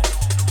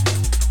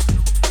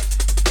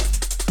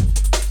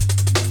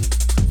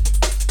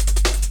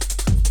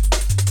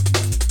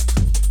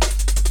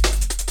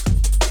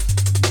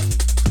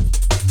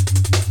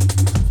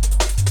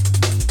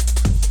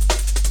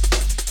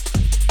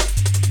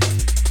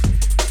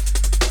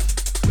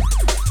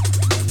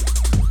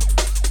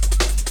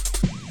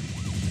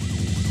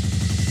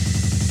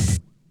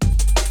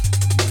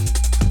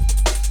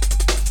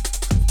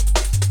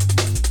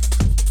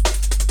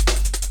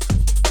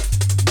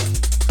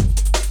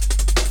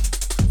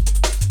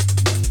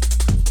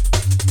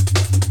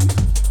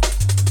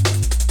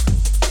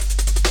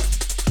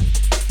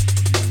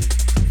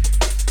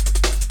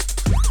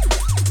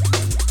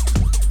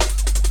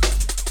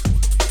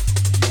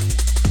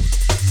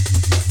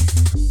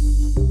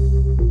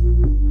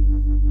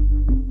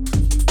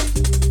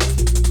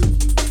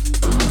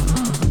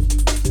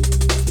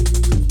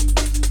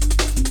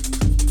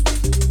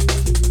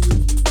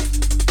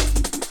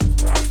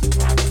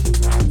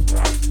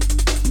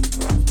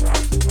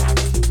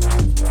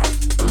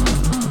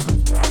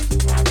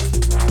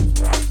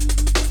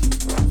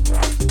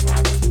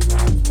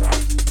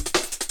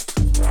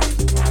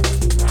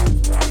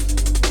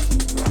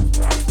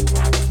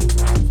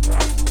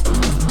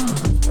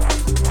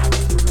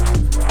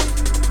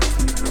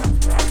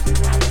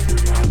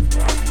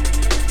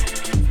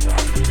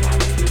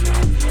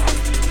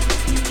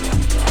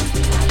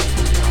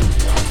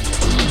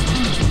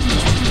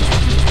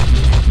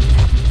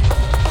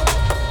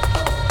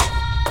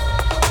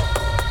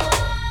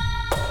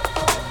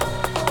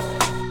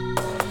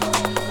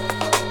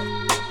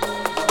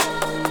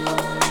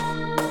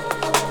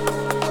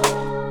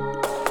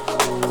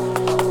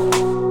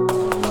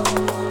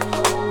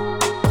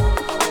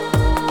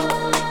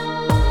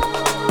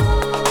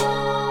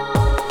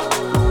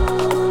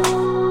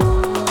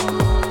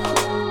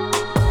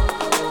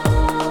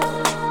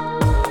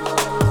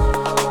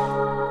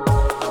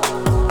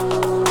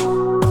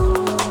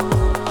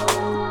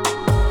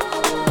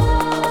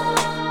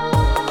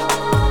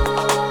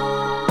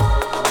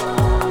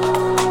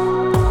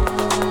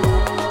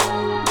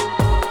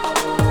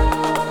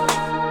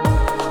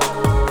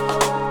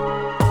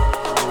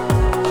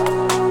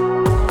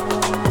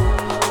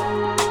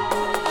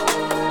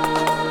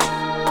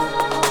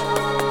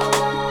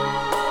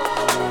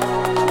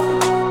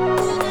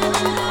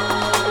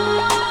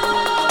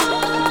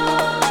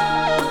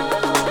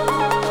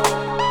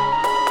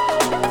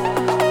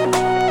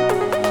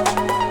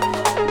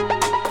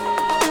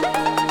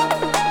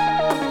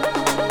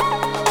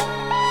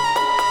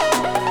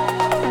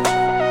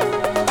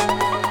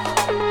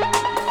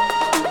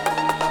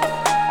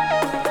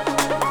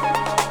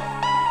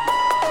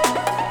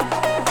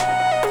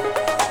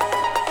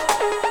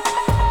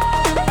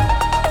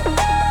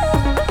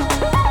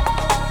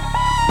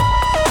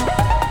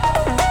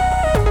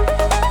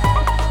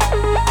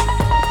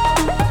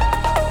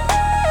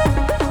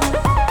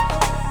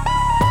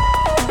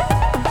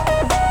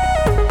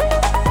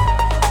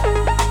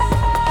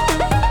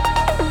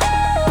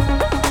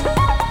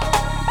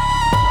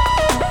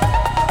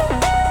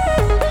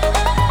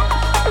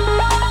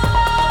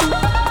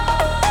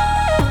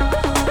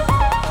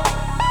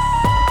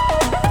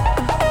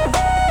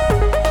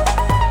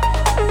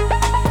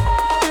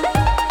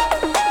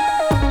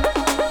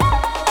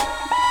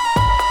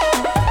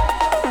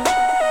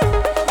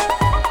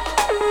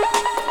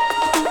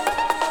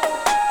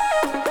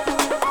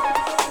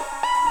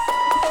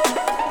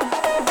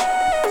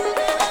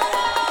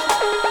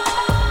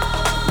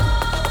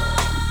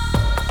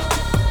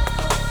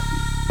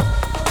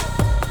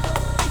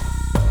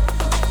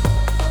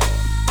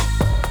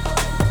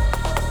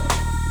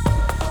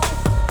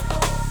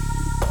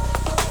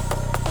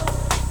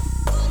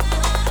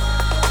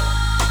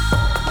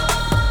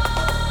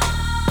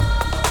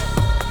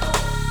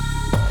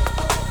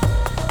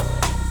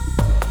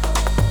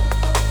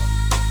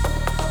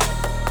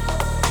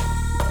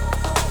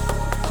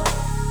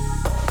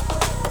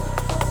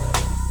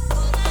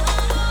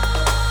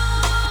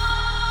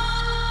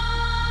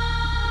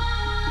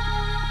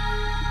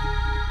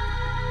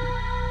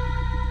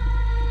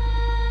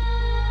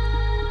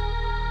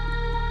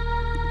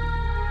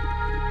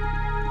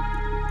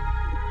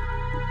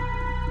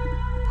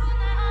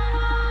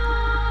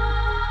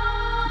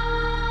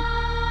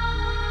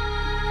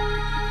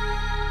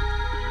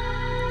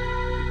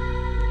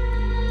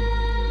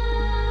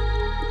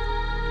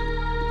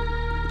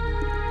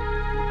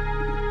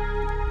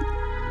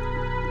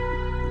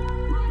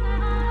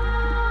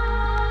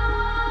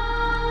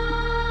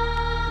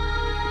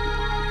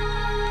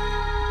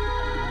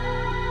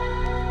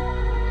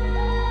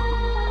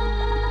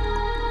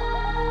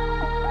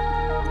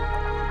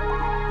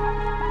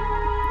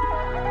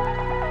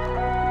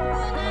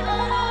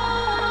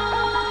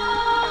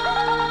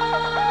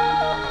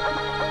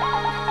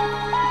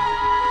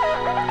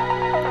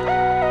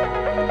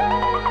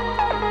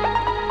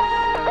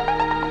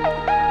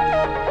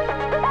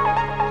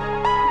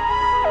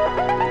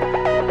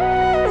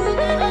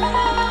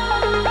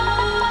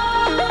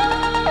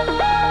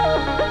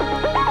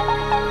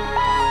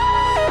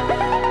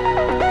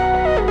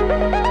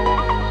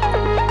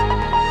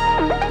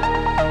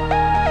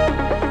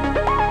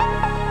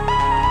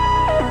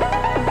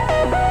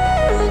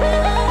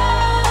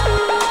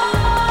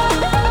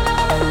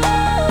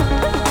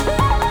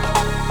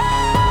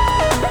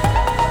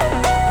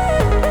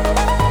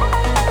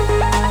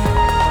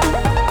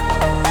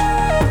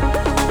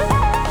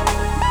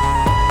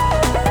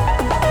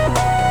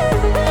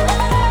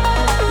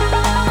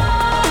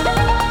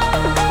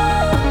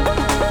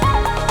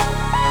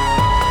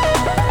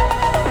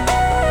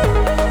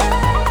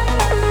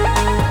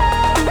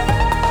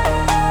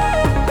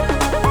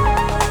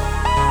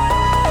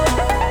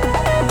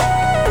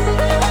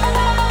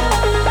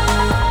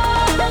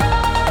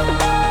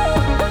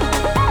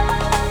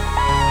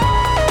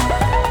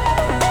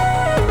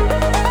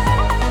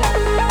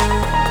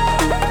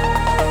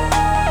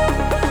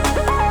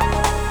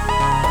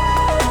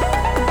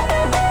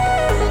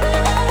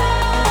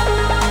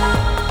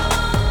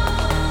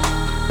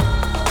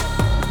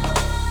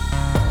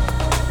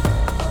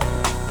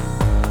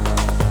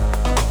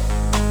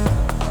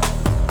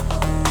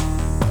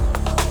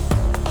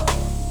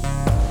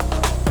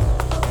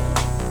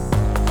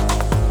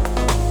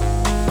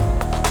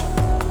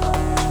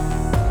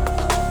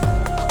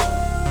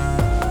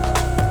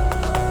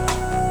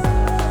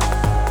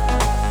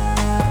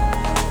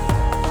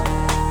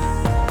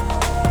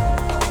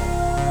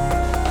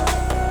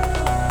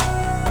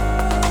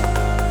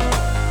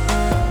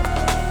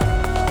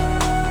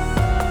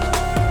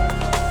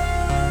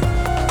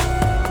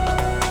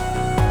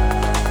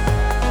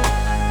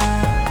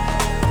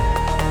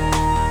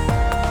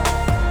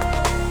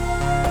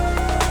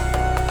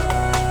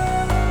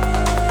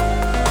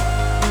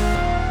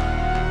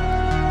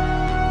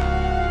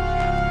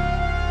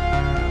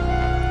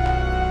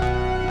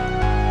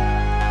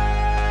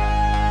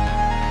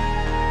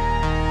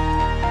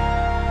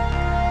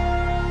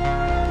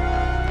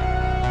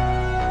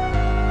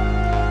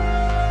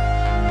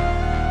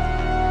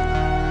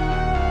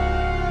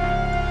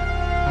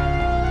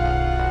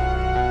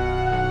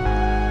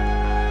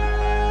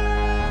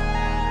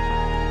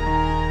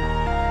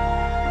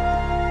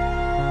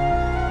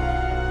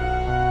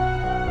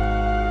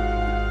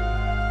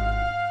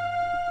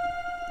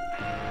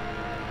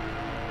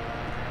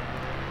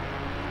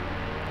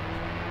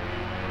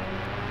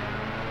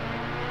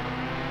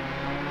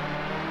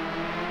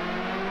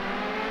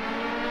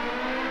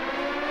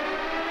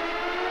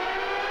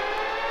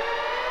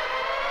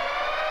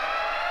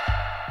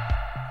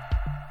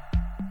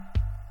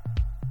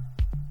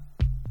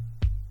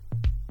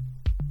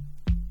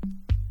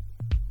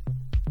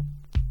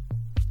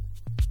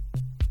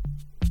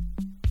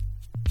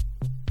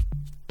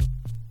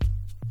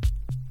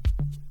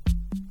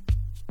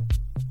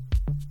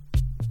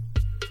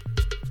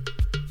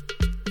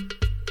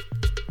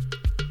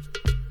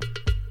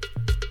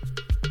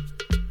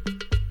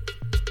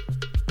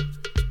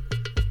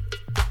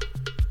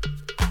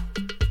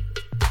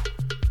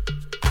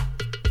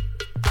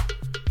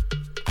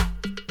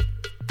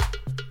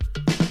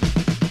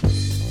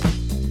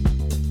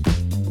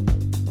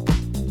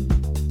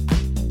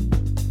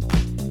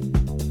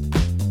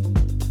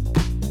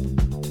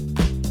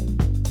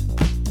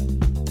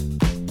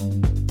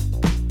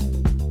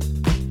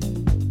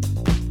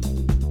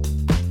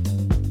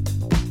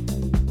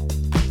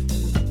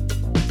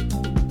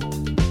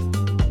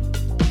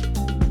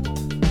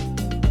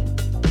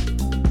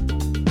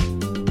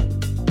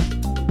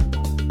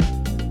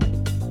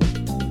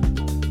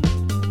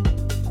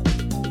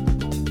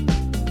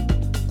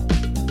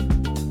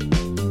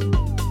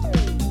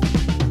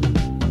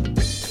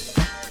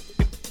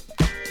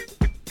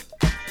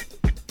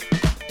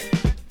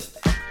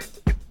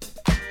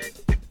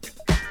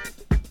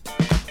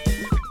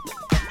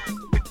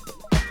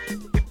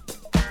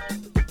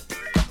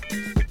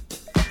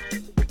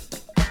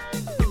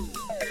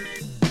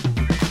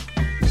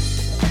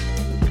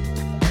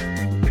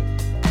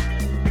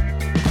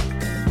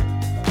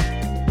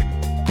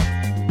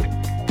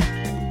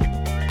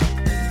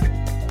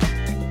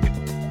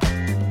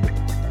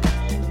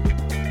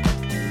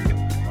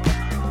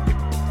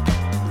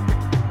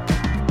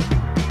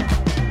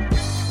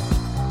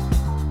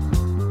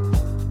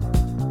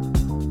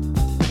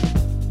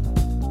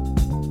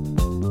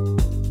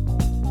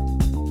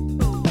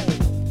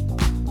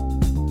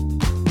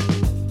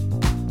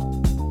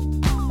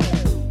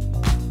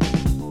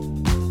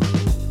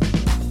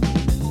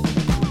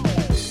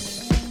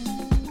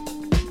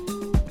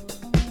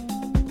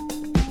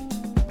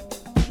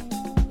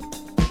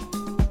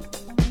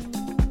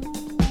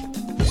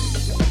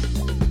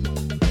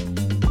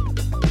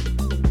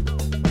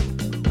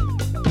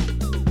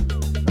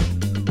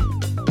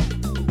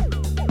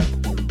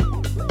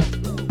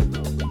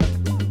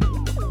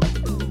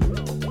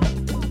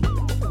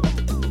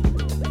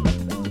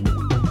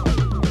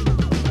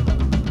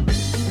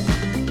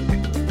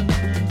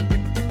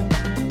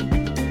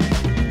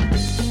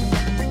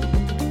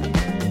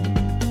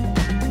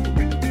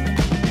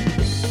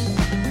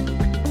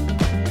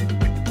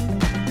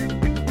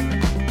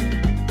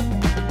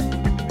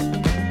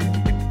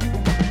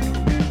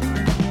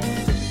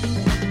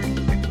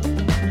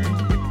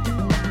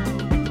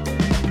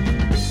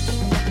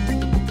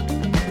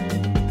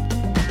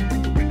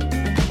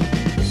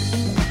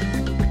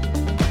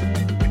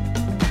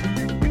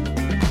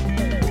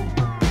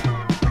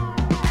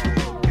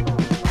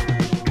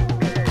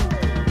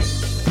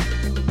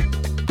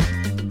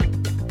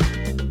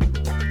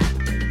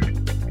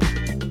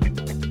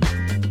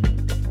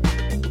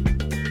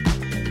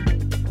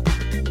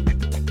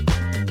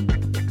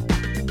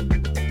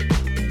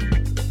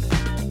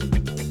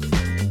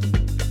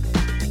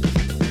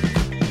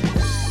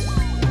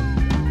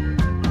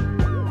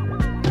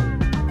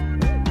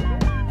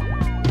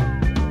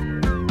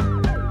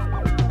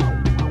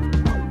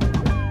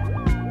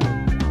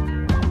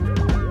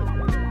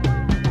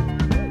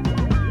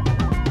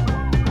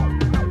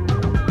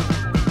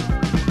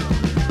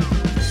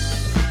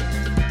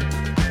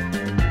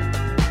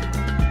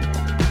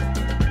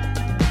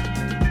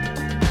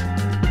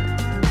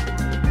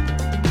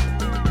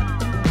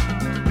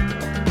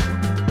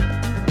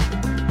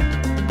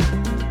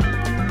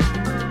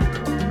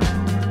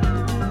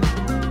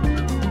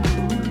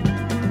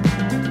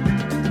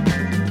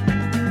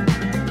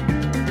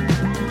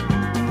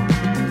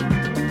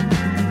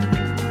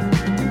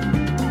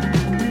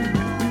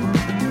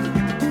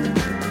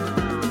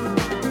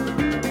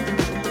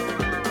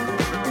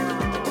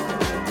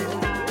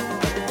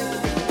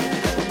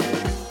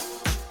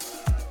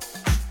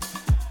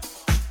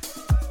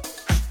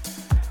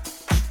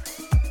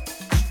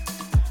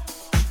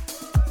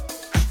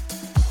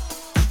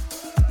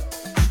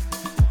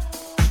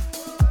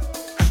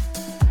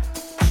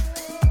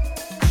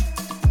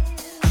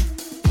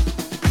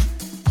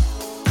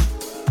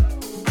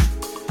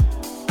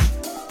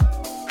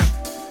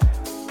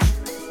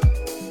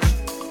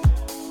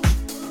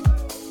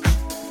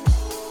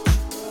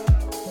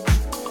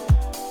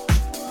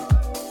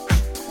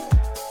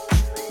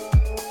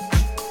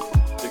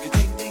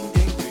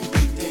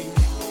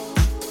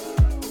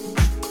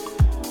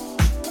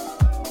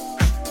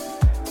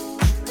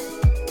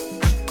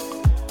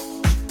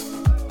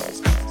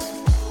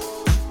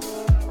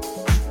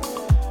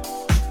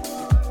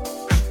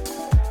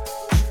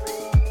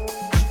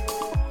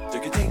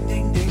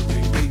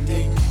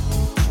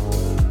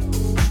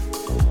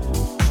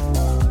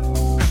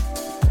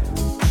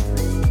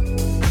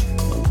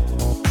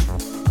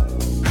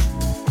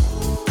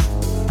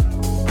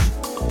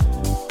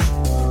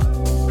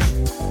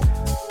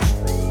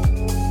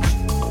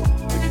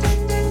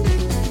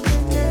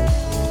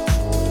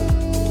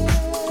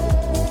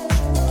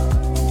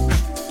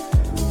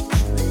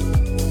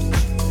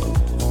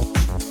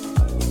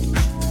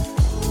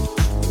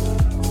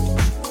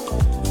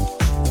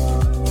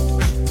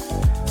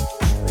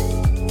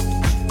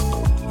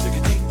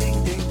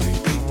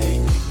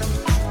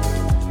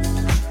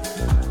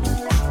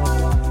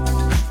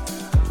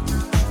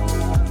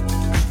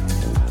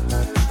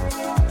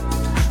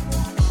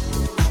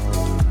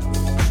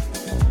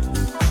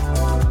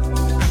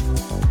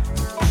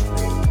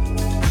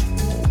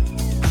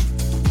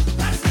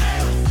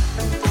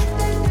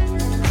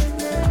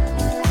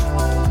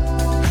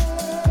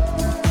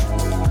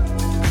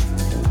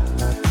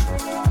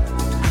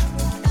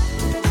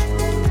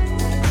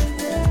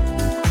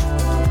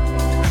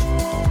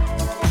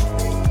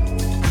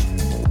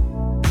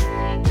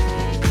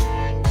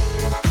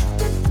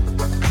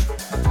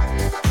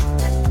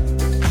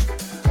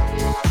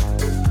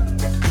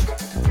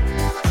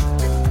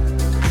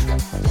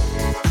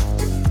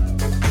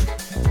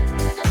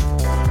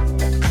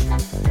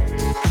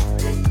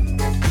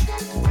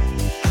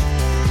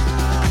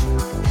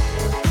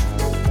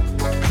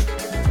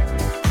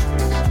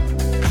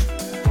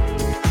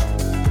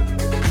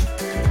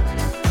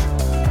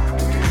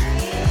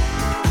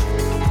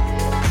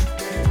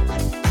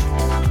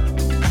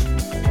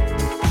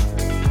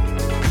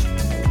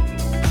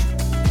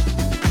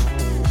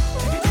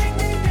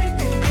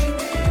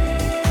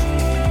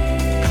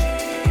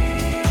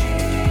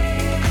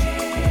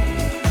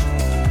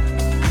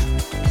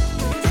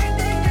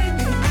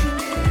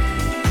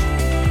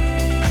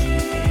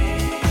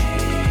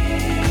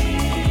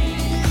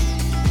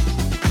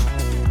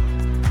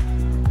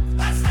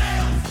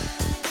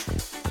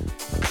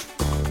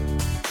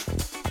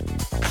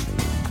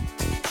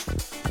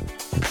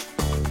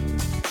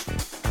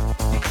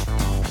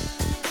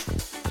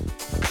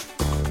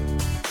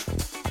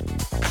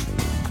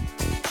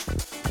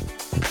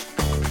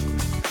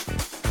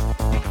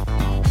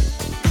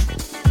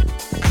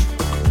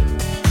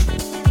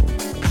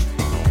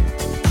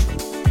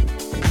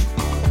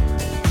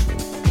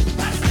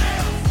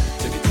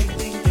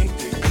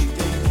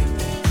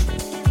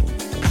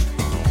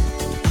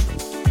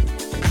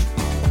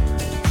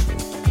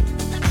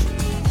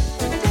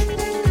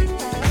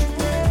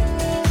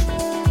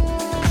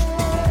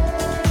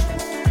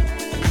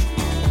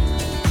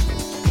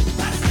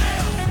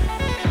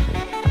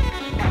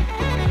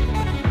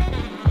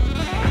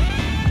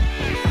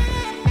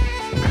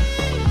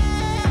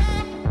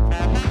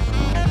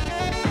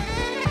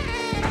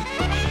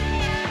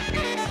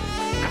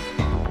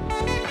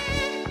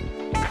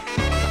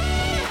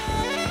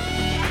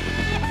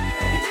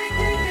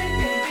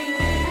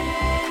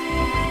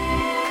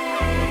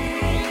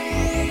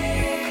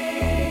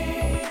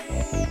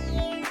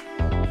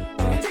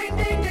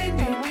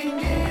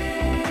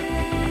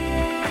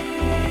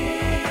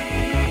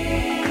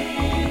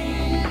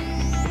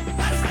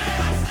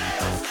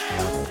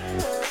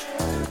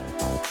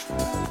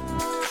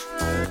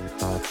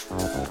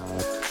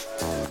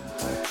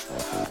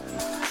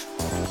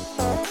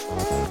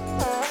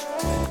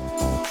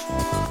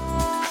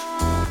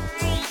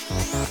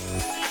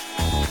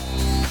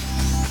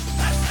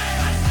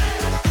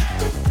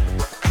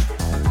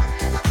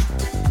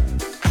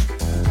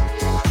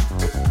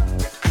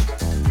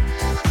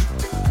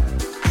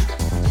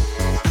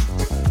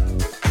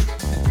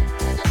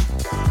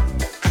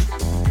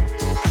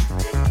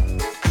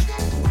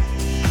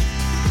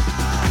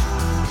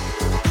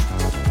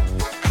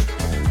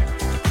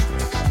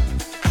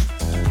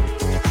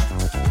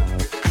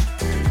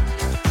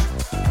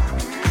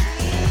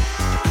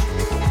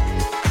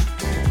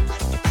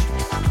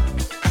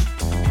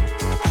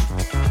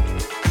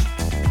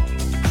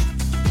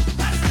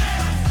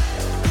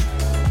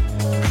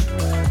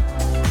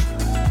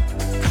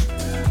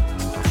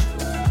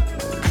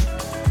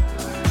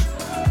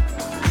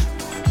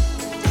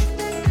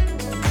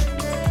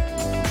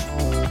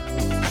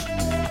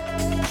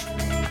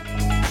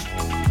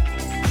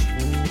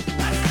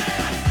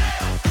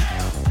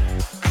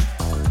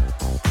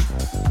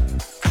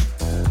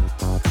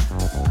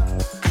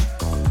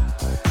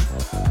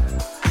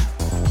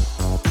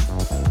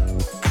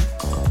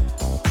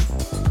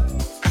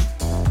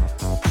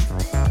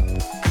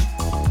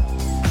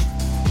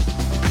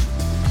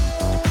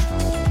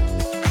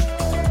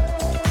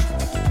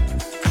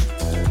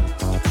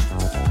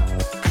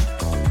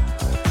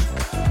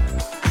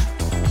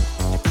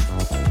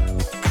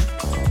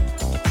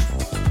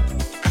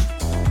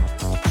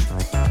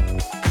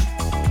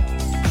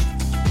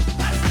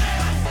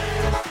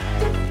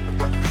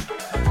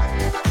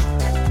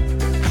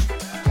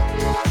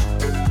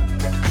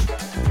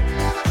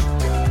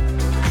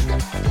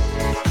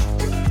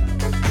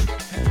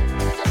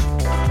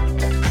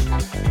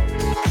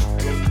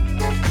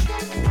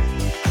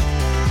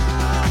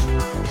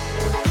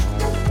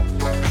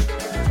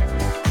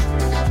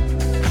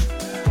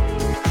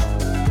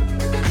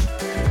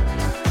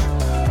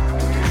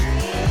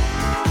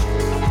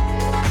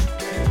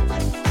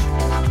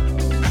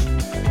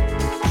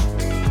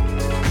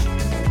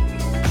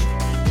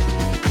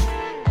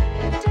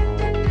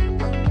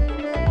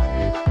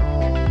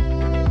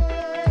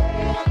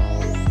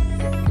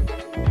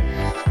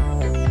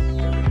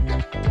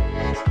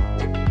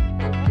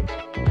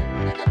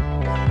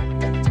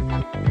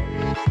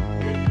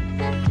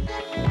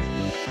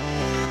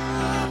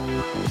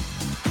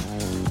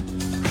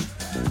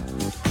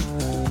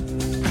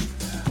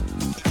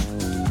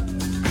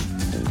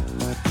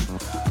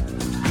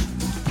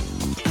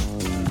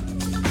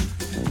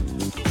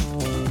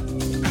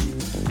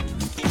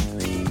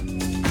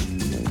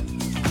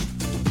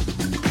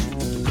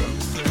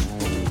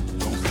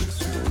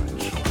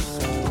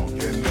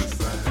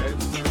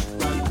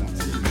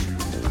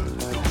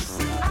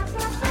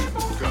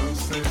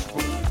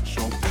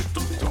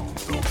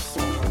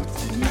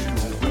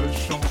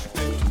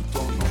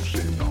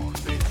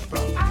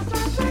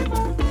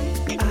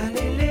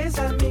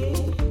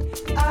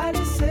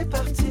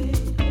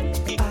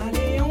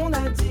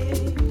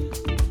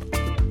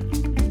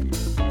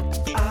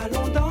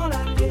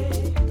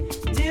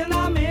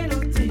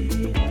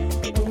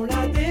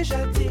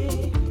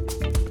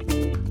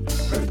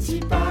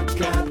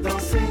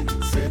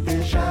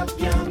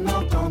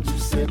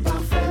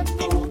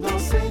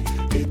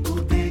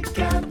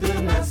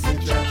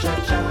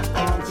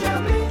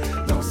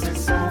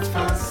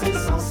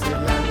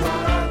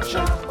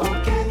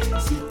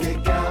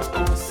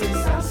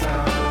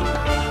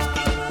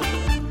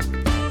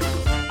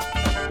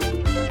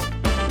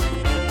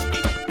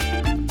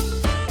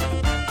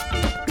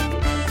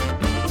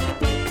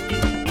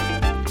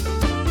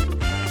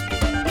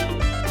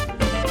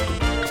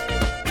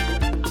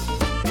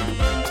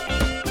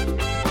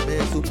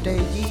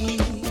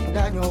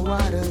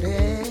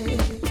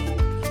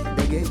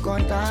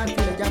 kontaan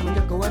fi la jàmm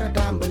njëkk war a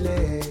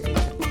tàmbalee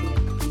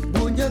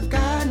bu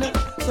njëkkaana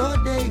soo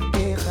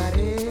déggee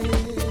xare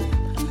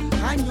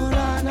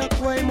xañuraana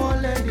koy moo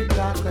leen di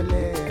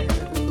tàkkale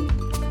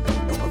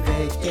lu ko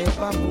fekkee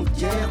ba mu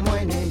jeex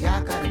mooy ne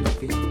yaakaar na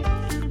fi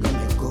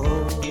ñeme ko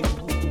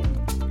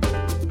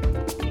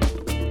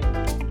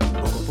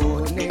boo ko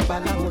foog ne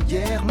bala mu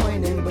jeex mooy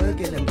ne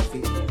mbëggeelam fi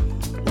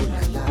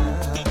ulala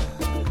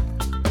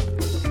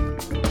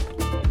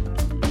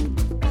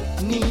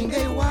ni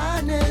ngay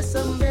wane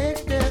sa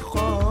mbégte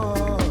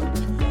xool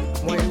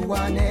mooy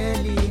wane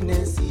lii ne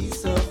si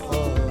sa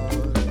xool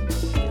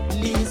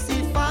lii si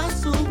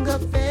fasu nga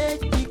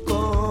fekki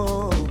ko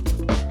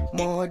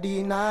moo di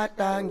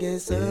naataange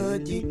sa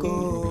jikko.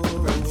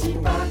 Petit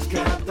pas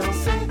qu'à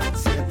danser,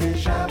 c'est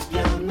déjà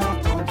bien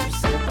entendu,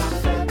 c'est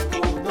parfait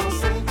pour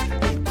danser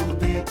et tout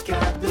des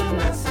cas de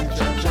main, c'est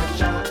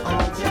cha-cha-cha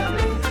en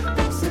diable,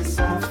 danser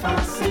sans fin,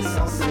 c'est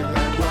censé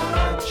la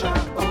guaracha,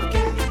 ok,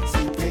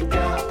 si t'es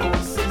KO,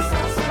 c'est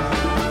ça.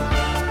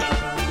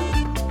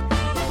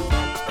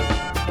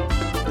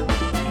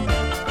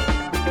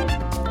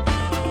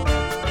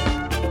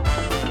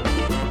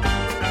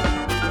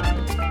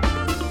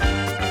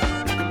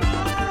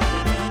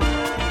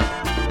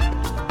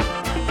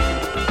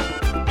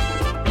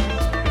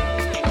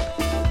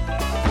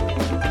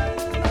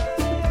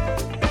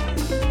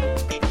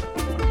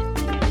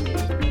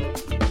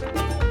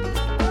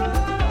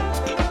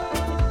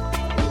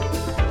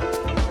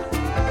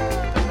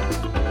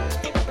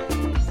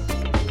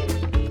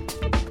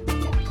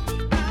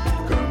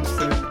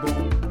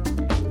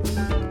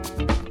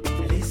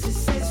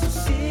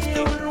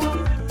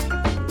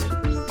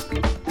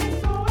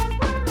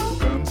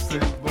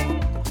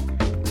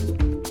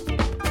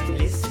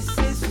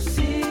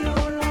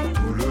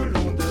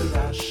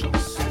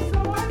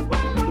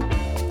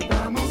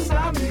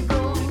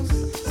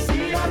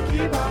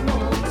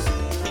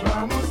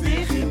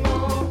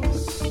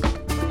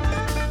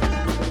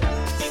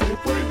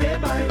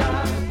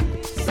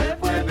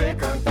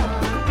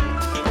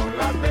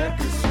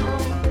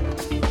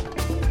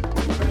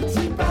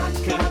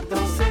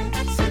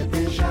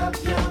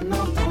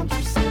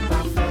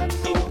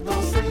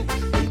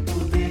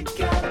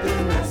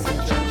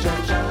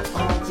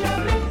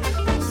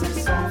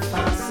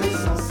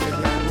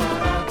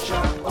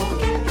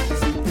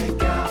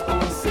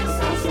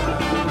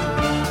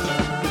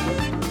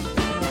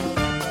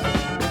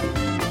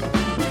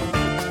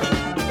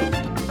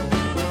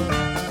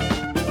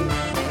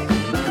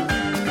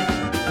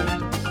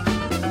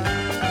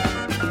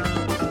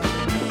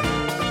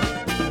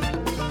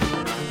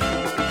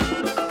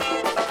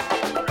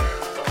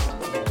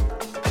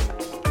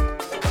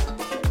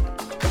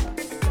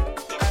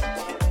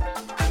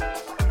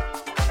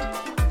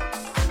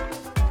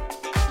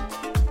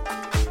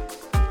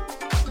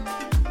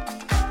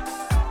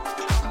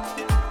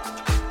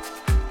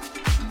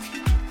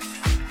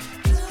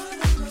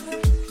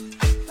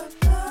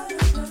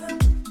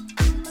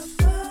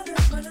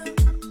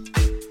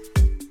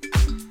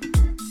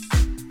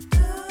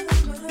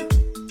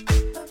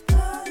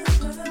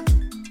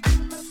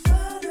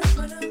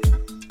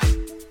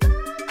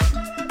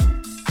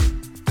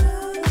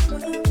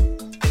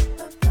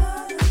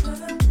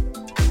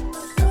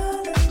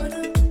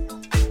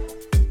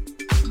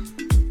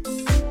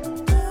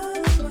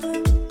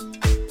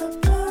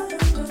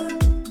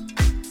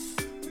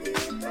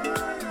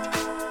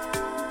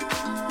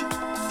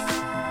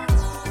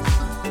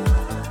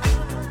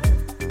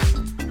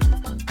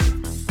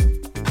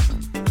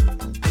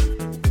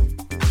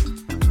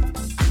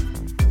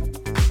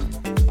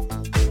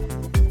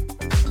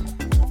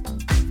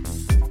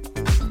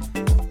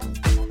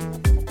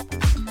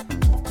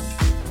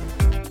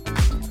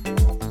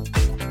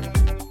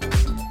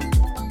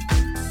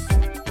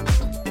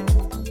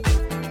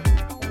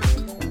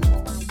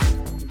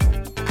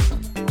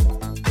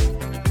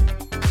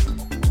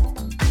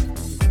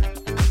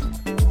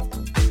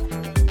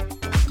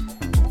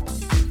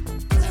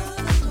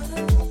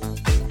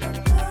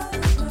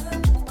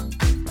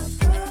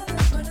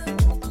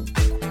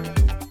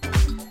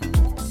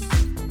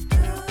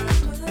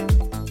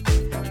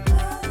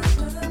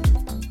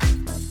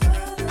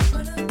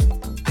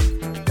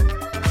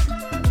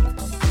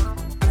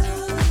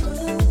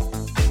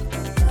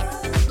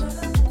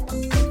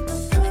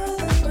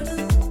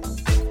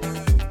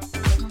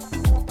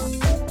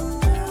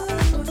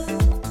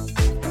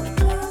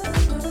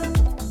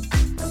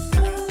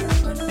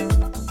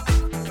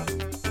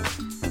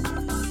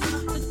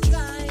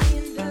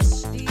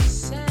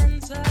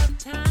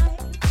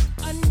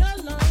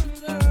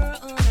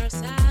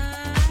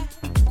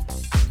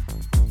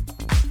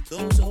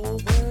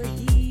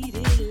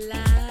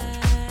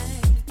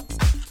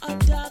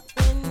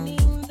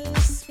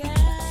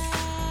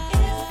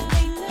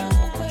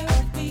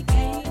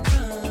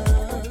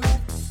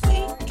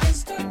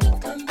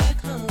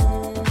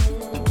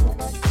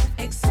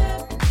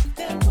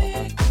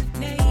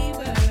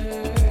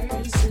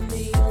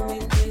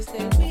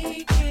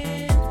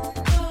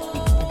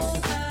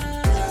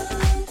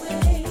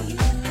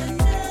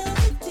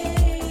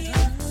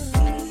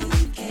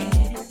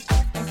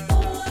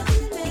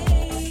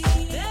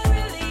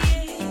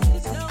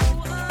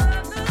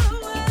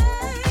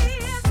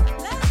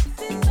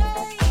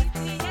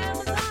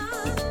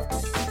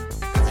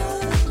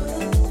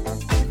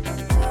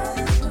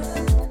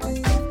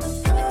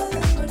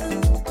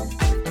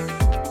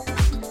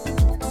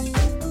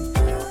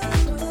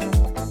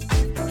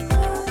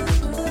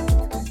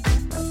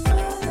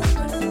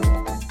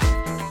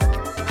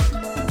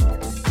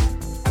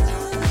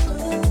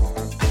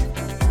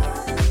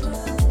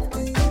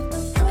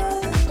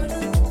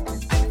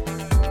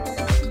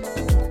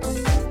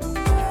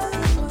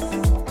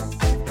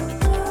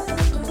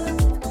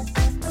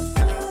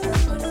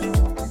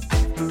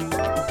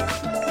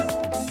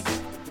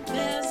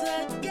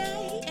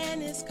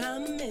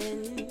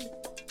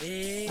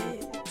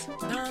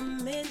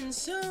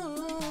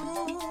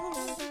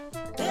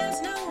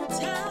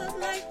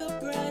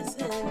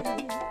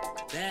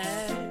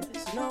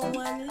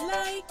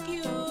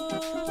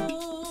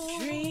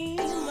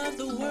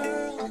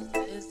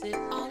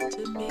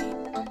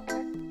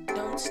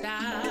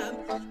 stop,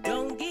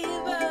 don't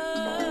give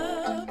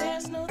up.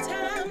 There's no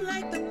time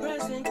like the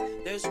present.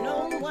 There's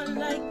no one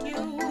like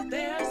you.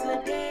 There's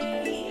a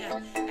day,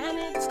 and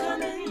it's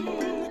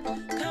coming,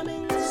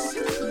 coming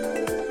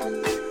soon.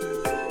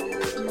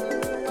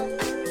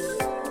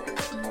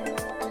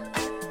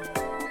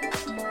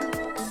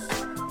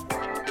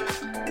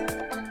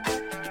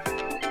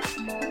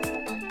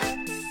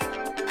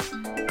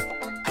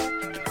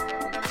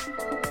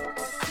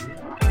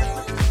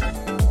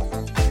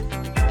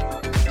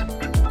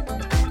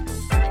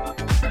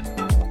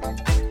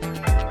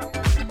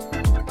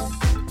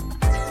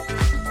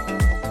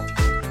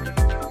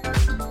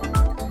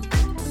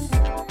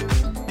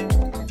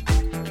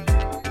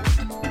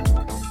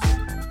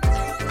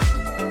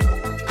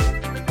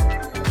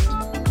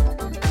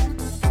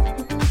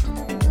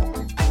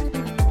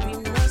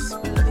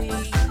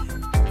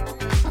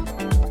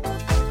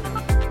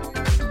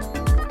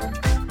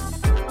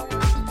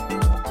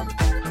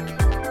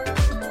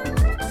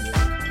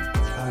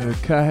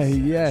 Okay,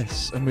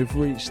 yes, and we've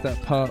reached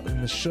that part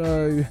in the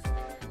show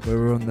where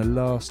we're on the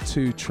last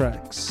two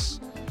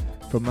tracks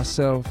from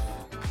myself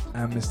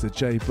and Mr.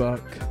 J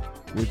Buck.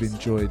 We've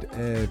enjoyed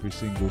every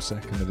single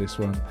second of this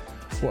one.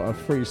 What a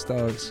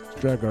freestyle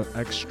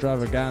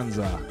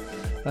extravaganza.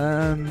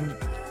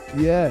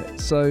 Yeah,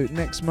 so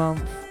next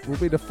month will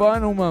be the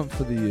final month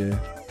of the year.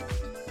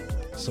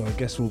 So I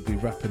guess we'll be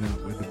wrapping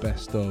up with the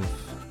best of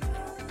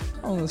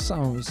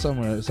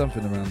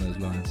something around those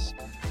lines.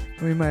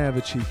 We may have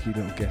a cheeky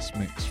little guest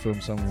mix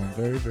from someone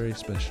very, very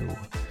special.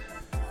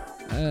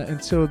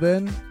 Until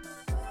then,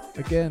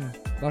 again,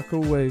 like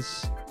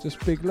always, just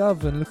big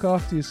love and look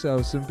after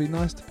yourselves and be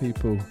nice to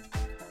people.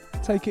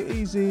 Take it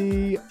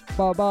easy.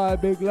 Bye bye,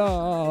 big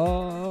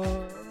love.